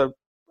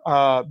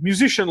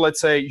musician, let's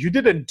say, you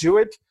didn't do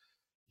it,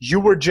 you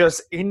were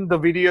just in the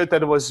video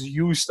that was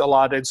used a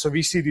lot. And so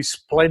we see this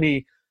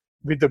plenty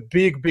with the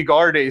big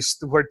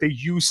artists where they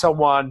use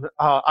someone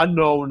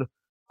unknown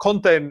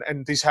content,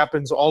 and this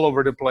happens all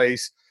over the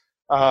place.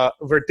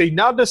 Where they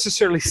not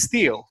necessarily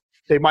steal.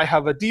 They might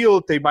have a deal.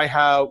 They might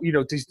have,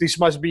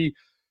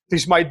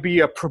 this might be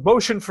a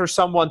promotion for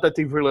someone that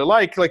they really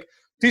like. Like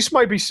this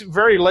might be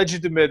very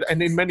legitimate,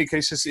 and in many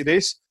cases it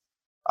is.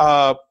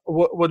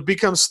 What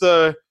becomes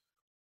the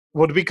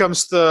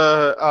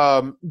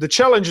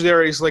challenge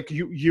there is like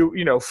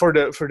for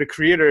the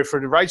creator, for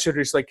the rights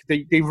holders, like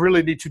they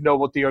really need to know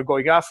what they are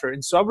going after,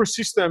 and so our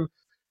system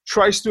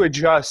tries to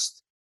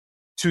adjust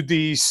to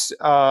these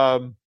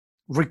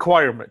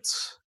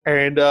requirements.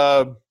 And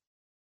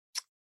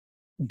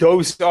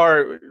those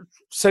are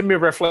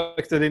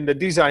semi-reflected in the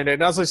design.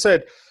 And as I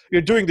said,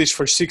 you're doing this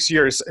for 6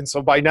 years. And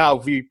so by now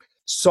we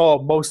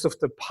saw most of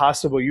the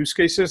possible use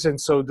cases. And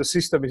so the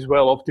system is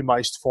well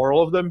optimized for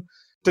all of them.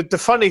 The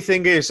funny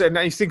thing is, and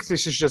I think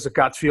this is just a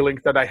gut feeling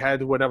that I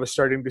had when I was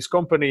starting this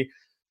company,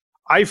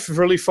 I've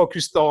really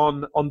focused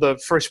on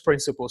the first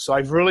principle. So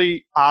I've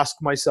really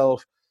asked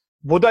myself,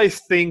 what I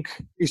think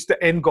is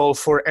the end goal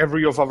for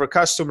every of our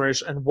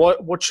customers, and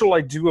what should I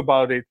do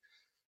about it?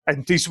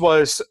 And this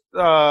was,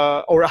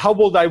 or how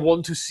would I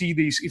want to see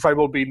these if I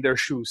will be in their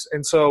shoes?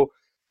 And so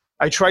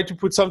I tried to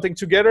put something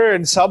together,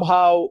 and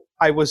somehow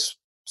I was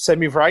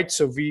semi-right,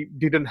 so we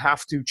didn't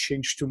have to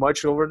change too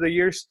much over the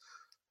years,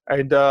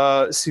 and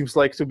seems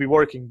like to be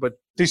working. But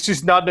this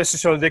is not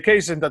necessarily the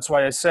case, and that's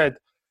why I said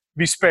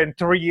we spent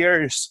 3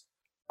 years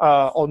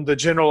on the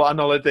general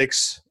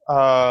analytics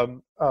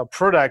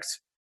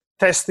product,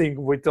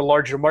 testing with the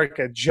larger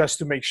market just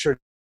to make sure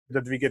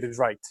that we get it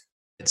right.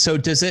 So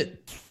does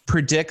it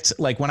predict,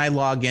 like when I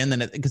log in,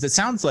 then because it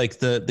sounds like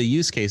the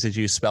use cases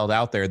you spelled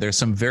out there's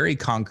some very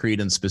concrete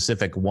and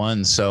specific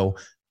ones. So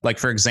like,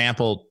 for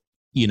example,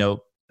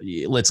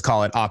 let's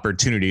call it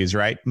opportunities,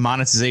 right?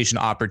 Monetization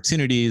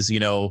opportunities,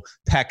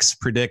 PEX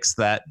predicts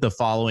that the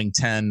following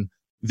 10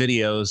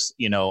 videos,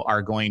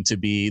 are going to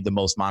be the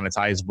most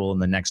monetizable in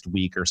the next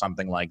week or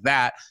something like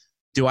that.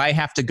 Do I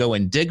have to go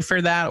and dig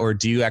for that, or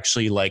do you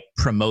actually like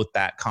promote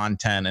that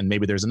content? And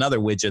maybe there's another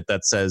widget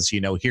that says,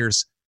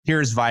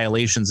 here's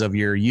violations of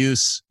your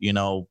use,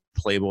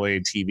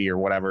 Playboy TV or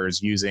whatever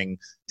is using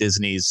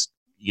Disney's,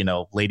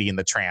 Lady and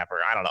the Tramp, or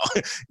I don't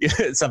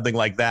know, something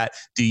like that.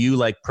 Do you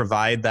like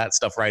provide that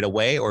stuff right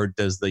away, or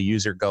does the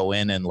user go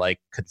in and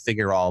like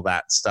configure all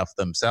that stuff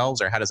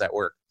themselves, or how does that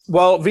work?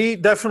 Well, we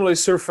definitely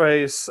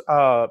surface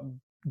the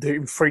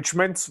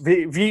infringements.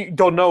 We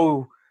don't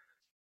know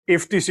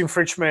if this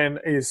infringement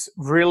is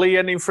really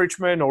an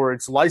infringement or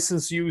it's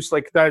license use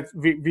like that.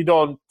 We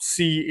don't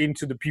see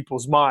into the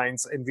people's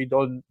minds, and we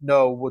don't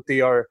know what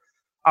they are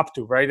up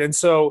to, right? And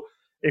so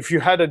if you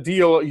had a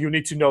deal, you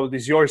need to know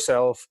this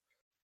yourself.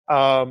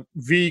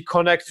 We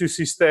connect to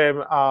system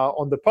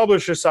on the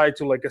publisher side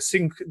to like a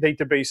sync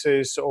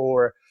databases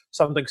or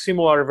something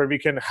similar where we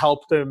can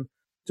help them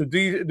to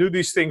do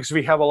these things.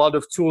 We have a lot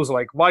of tools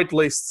like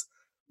whitelists,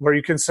 where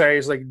you can say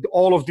it's like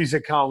all of these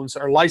accounts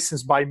are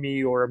licensed by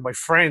me or my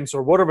friends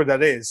or whatever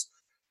that is,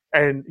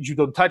 and you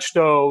don't touch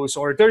those.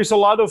 Or there's a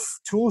lot of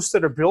tools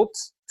that are built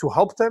to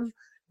help them,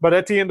 but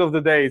at the end of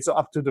the day, it's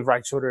up to the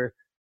rights holder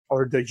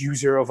or the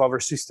user of our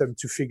system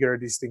to figure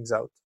these things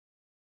out.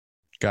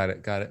 Got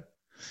it.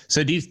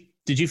 So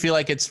did you feel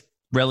like it's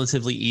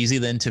relatively easy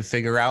then to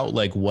figure out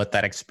like what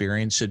that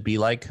experience should be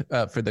like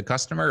for the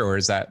customer, or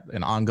is that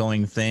an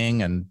ongoing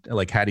thing? And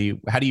like, how do you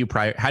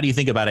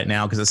think about it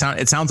now? Because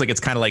it sounds like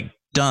it's kind of like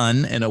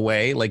done in a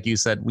way. Like you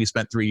said, we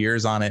spent 3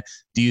 years on it.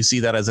 Do you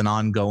see that as an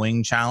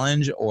ongoing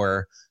challenge,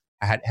 or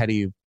how do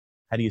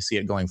you see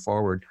it going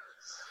forward?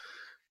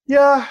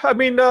 Yeah, I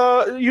mean,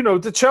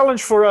 the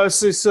challenge for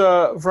us is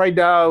right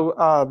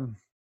now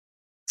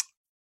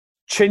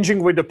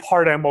changing with the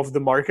paradigm of the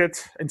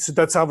market. And so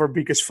that's our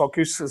biggest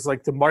focus, is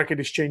like the market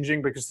is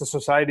changing because the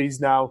society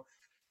is now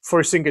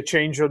forcing a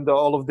change on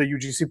all of the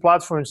UGC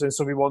platforms. And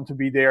so we want to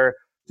be there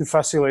to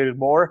facilitate it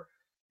more.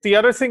 The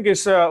other thing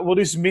is what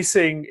is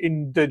missing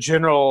in the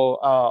general,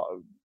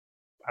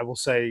 I will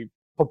say,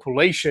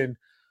 population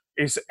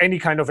is any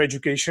kind of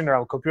education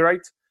around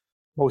copyright.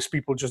 Most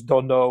people just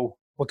don't know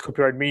what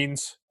copyright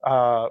means,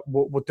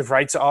 what the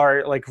rights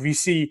are. Like we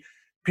see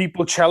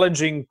people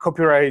challenging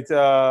copyright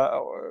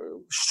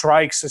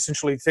strikes,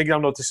 essentially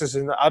takedown notices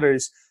and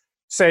others,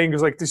 saying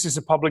is like, this is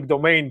a public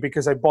domain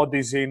because I bought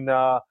this in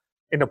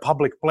a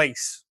public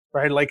place,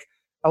 right? Like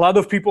a lot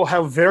of people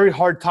have very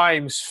hard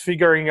times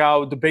figuring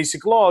out the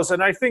basic laws.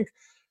 And I think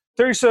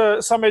there's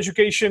some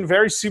education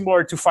very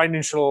similar to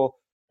financial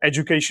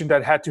education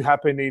that had to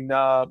happen in,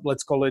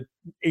 let's call it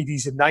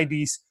 80s and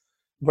 90s,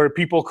 where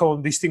people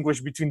can distinguish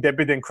between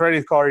debit and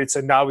credit cards,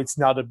 and now it's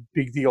not a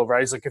big deal,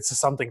 right? It's like it's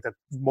something that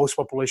most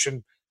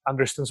population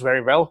understands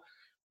very well.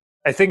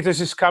 I think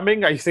this is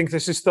coming. I think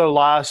this is the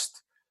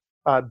last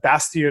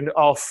bastion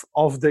of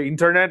the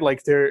internet.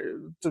 Like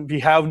we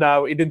have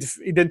now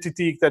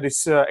identity that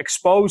is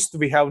exposed.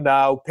 We have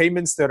now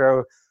payments that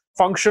are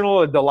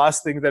functional, and the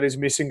last thing that is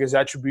missing is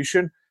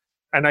attribution.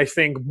 And I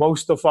think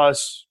most of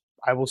us,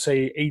 I will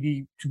say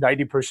 80 to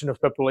 90%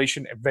 of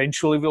population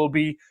eventually will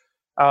be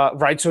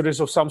rights holders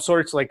of some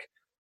sorts. Like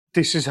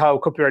this is how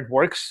copyright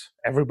works.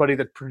 Everybody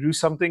that produces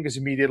something is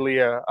immediately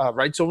a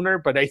rights owner.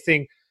 But I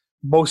think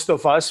most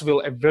of us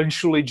will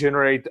eventually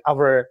generate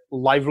our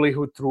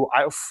livelihood through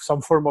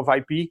some form of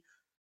IP.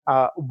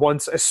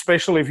 Once,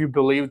 especially if you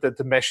believe that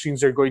the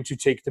machines are going to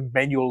take the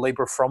manual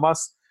labor from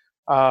us,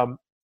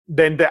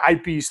 then the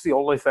IP is the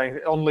only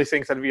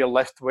thing that we are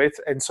left with.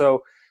 And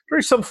so there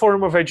is some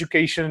form of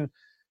education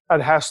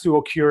that has to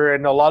occur,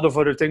 and a lot of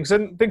other things,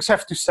 and things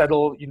have to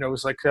settle. You know,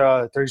 it's like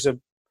there's a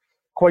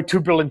quite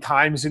turbulent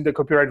times in the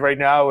copyright right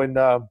now, and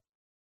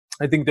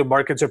I think the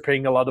markets are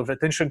paying a lot of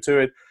attention to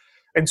it.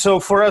 And so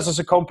for us as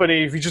a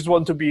company, we just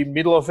want to be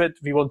middle of it.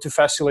 We want to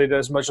facilitate it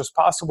as much as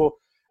possible,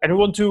 and we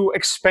want to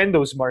expand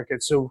those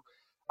markets. So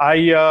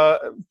I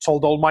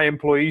told all my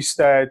employees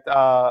that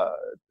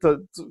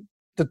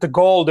the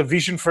goal, the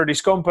vision for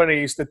this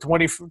company is that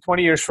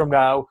 20 years from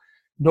now,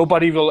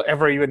 nobody will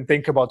ever even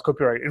think about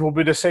copyright. It will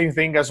be the same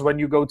thing as when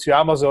you go to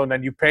Amazon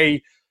and you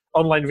pay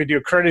online video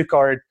credit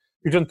card,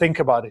 you don't think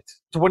about it.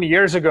 20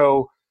 years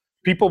ago,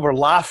 people were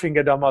laughing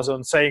at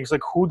Amazon, saying, it's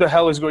like, who the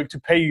hell is going to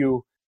pay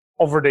you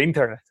over the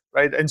internet,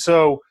 right? And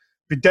so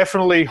we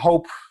definitely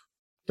hope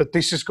that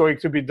this is going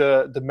to be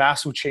the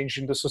massive change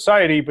in the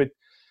society, but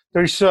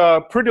there's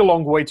a pretty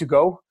long way to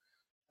go.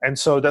 And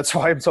so that's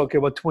why I'm talking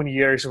about 20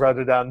 years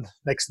rather than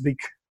next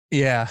week.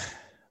 Yeah.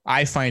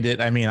 I find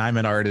it, I mean, I'm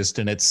an artist,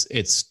 and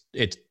it's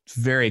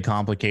very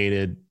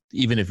complicated,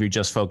 even if you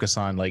just focus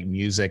on like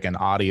music and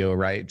audio,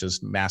 right?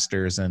 Just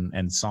masters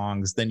and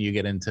songs. Then you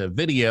get into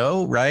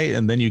video, right?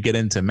 And then you get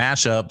into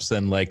mashups,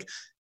 and like,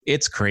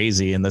 it's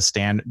crazy. And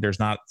there's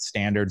not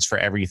standards for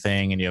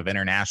everything, and you have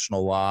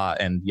international law,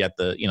 and yet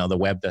the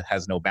web that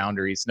has no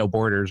boundaries, no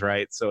borders,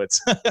 right? So it's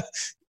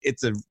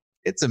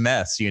it's a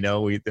mess.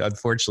 We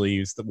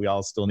unfortunately we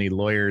all still need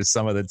lawyers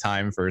some of the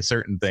time for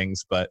certain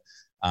things, but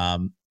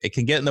it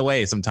can get in the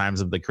way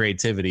sometimes of the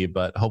creativity,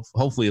 but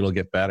hopefully it'll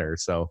get better.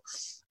 So,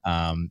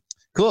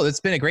 cool. It's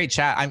been a great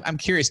chat. I'm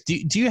curious,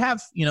 do you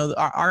have,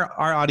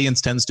 our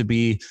audience tends to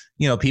be,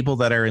 people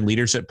that are in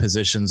leadership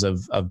positions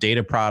of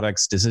data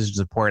products, decision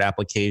support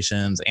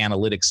applications,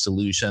 analytics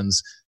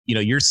solutions.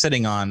 You're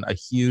sitting on a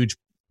huge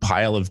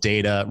pile of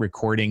data,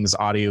 recordings,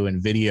 audio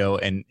and video,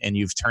 and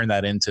you've turned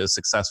that into a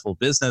successful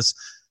business.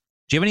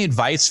 Do you have any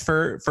advice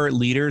for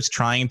leaders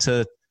trying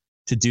to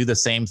do the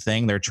same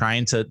thing? They're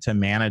trying to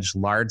manage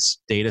large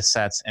data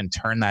sets and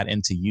turn that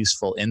into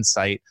useful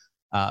insight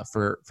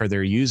for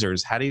their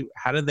users. How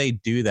do they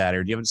do that?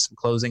 Or do you have some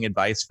closing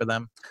advice for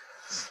them?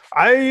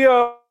 I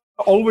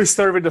always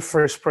start with the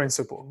first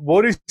principle.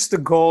 What is the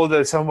goal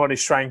that someone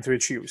is trying to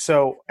achieve?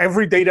 So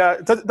every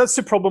data, that's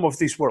the problem of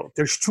this world.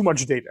 There's too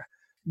much data.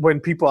 When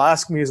people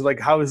ask me, is like,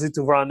 how is it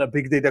to run a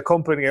big data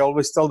company? I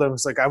always tell them,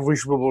 it's like, I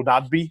wish we will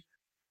not be,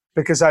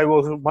 because I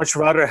will much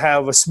rather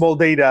have a small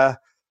data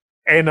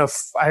and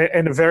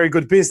a very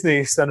good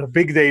business than a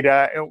big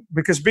data,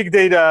 because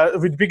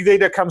with big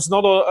data comes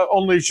not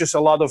only just a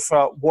lot of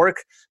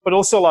work, but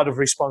also a lot of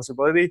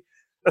responsibility,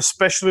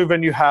 especially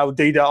when you have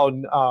data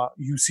on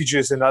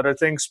usages and other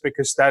things,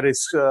 because that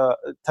is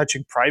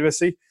touching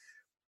privacy,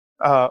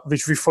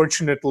 which we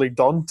fortunately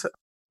don't.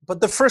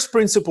 But the first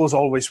principles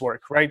always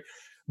work, right?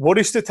 What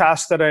is the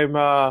task that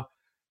I'm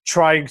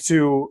trying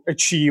to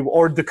achieve,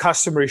 or the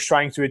customer is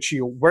trying to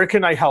achieve? Where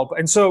can I help?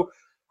 And so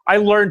I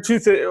learned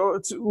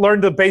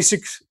learn the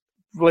basic,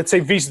 let's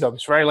say,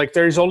 wisdoms, right? Like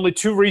there's only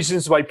two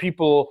reasons why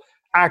people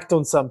act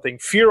on something: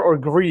 fear or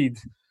greed.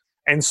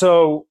 And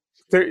so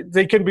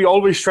they can be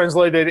always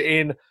translated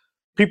in,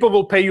 people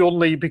will pay you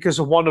only because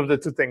of one of the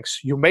two things.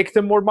 You make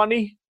them more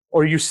money,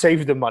 or you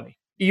save them money.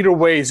 Either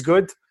way is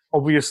good.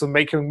 Obviously,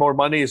 making more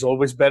money is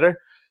always better.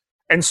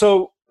 And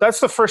so that's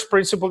the first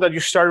principle that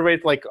you start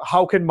with, like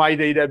how can my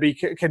data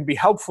can be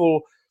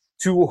helpful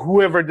to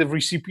whoever the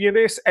recipient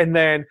is, and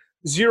then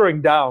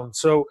zeroing down.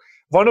 So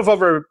one of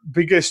our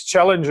biggest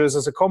challenges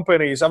as a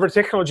company is our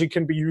technology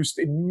can be used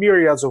in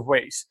myriads of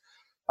ways.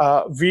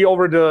 We,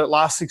 over the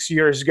last 6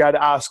 years, got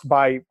asked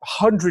by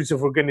hundreds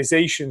of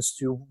organizations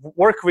to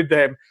work with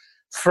them,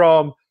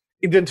 from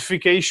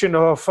identification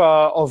of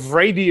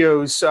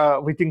radios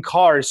within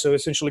cars. So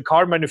essentially,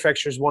 car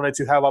manufacturers wanted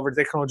to have our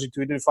technology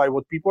to identify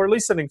what people are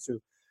listening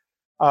to.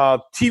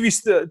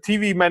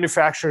 TV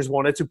manufacturers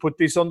wanted to put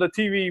this on the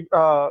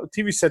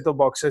TV set-top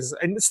boxes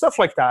and stuff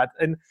like that.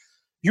 And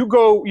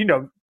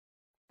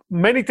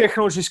many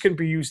technologies can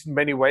be used in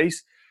many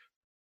ways.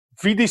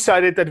 We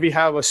decided that we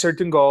have a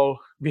certain goal,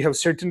 we have a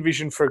certain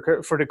vision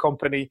for the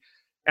company,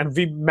 and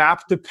we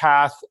mapped the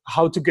path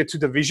how to get to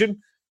the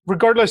vision.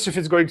 Regardless if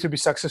it's going to be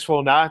successful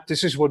or not,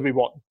 this is what we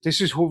want.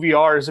 This is who we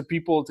are as a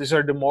people. These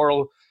are the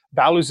moral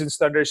values and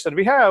standards that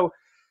we have.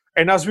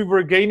 And as we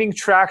were gaining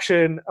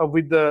traction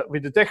with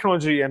the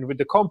technology and with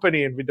the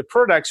company and with the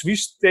products, we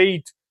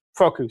stayed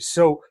focused.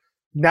 So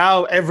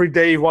now every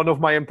day, one of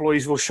my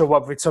employees will show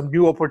up with some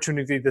new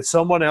opportunity that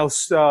someone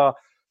else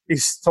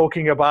is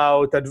talking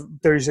about, that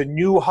there's a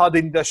new hot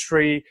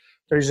industry,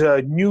 there's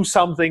a new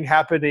something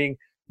happening,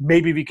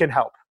 maybe we can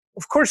help.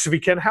 Of course we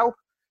can help,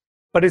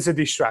 but it's a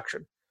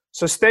distraction.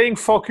 So staying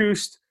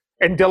focused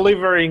and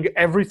delivering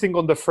everything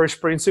on the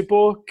first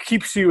principle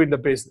keeps you in the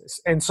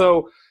business. And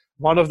so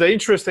one of the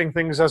interesting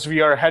things as we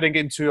are heading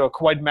into a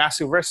quite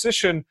massive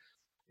recession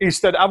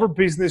is that our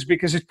business,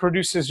 because it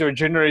produces or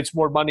generates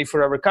more money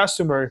for our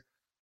customer,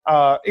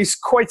 is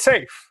quite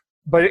safe.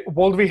 But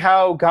would we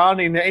have gone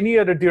in any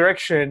other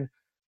direction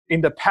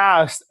in the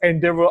past,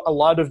 and there were a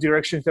lot of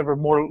directions that were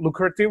more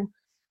lucrative,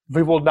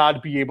 we will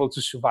not be able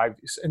to survive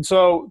this. And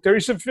so there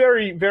is a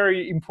very,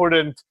 very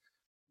important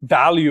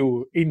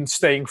value in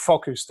staying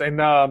focused and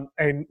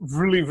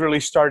really, really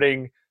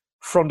starting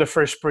from the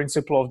first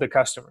principle of the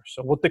customer.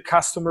 So what the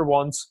customer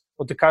wants,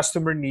 what the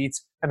customer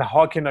needs, and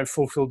how can I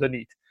fulfill the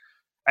need?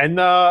 And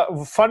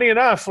funny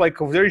enough, like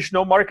there is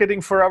no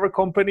marketing for our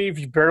company.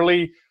 We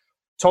barely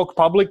talk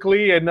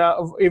publicly. And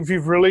if we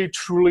really,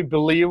 truly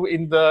believe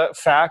in the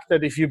fact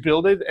that if you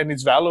build it and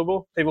it's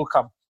valuable, they will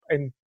come.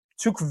 And it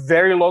took a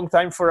very long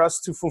time for us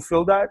to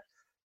fulfill that,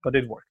 but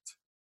it worked.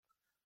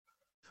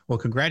 Well,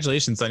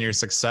 congratulations on your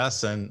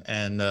success, and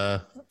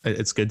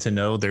it's good to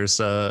know there's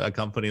a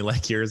company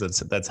like yours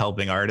that's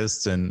helping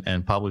artists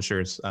and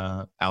publishers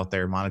out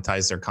there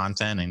monetize their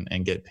content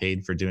and get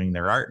paid for doing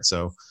their art.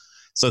 So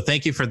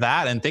thank you for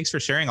that, and thanks for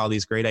sharing all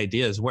these great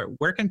ideas.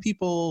 Where can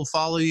people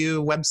follow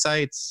you?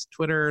 Websites,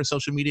 Twitter,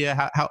 social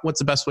media? What's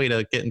the best way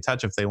to get in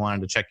touch if they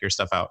wanted to check your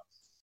stuff out?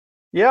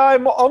 Yeah,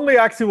 I'm only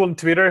active on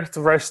Twitter.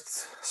 The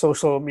rest,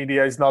 social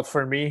media is not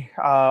for me.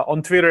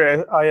 On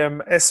Twitter, I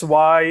am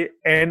SYNOPSI,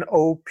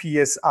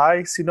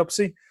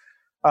 Synopsy.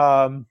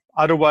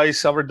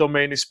 Otherwise, our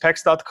domain is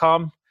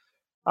pex.com.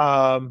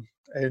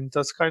 And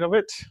that's kind of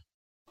it.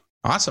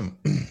 Awesome.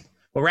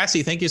 Well,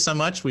 Rasty, thank you so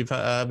much. We've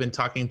been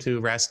talking to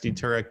Rasty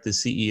Turek, the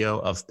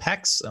CEO of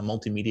PEX, a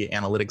multimedia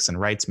analytics and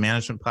rights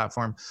management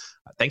platform.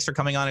 Thanks for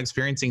coming on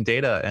Experiencing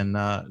Data, and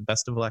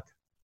best of luck.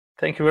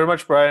 Thank you very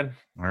much, Brian.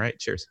 All right,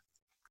 cheers.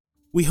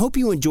 We hope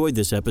you enjoyed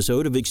this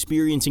episode of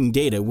Experiencing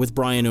Data with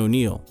Brian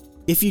O'Neill.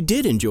 If you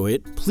did enjoy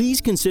it,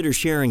 please consider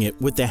sharing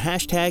it with the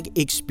hashtag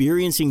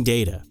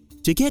 #ExperiencingData.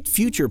 To get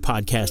future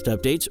podcast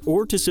updates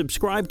or to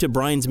subscribe to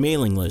Brian's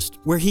mailing list,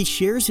 where he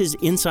shares his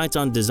insights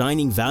on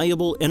designing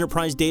valuable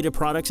enterprise data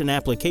products and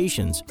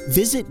applications,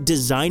 visit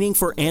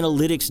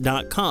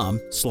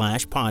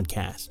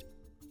designingforanalytics.com/podcast.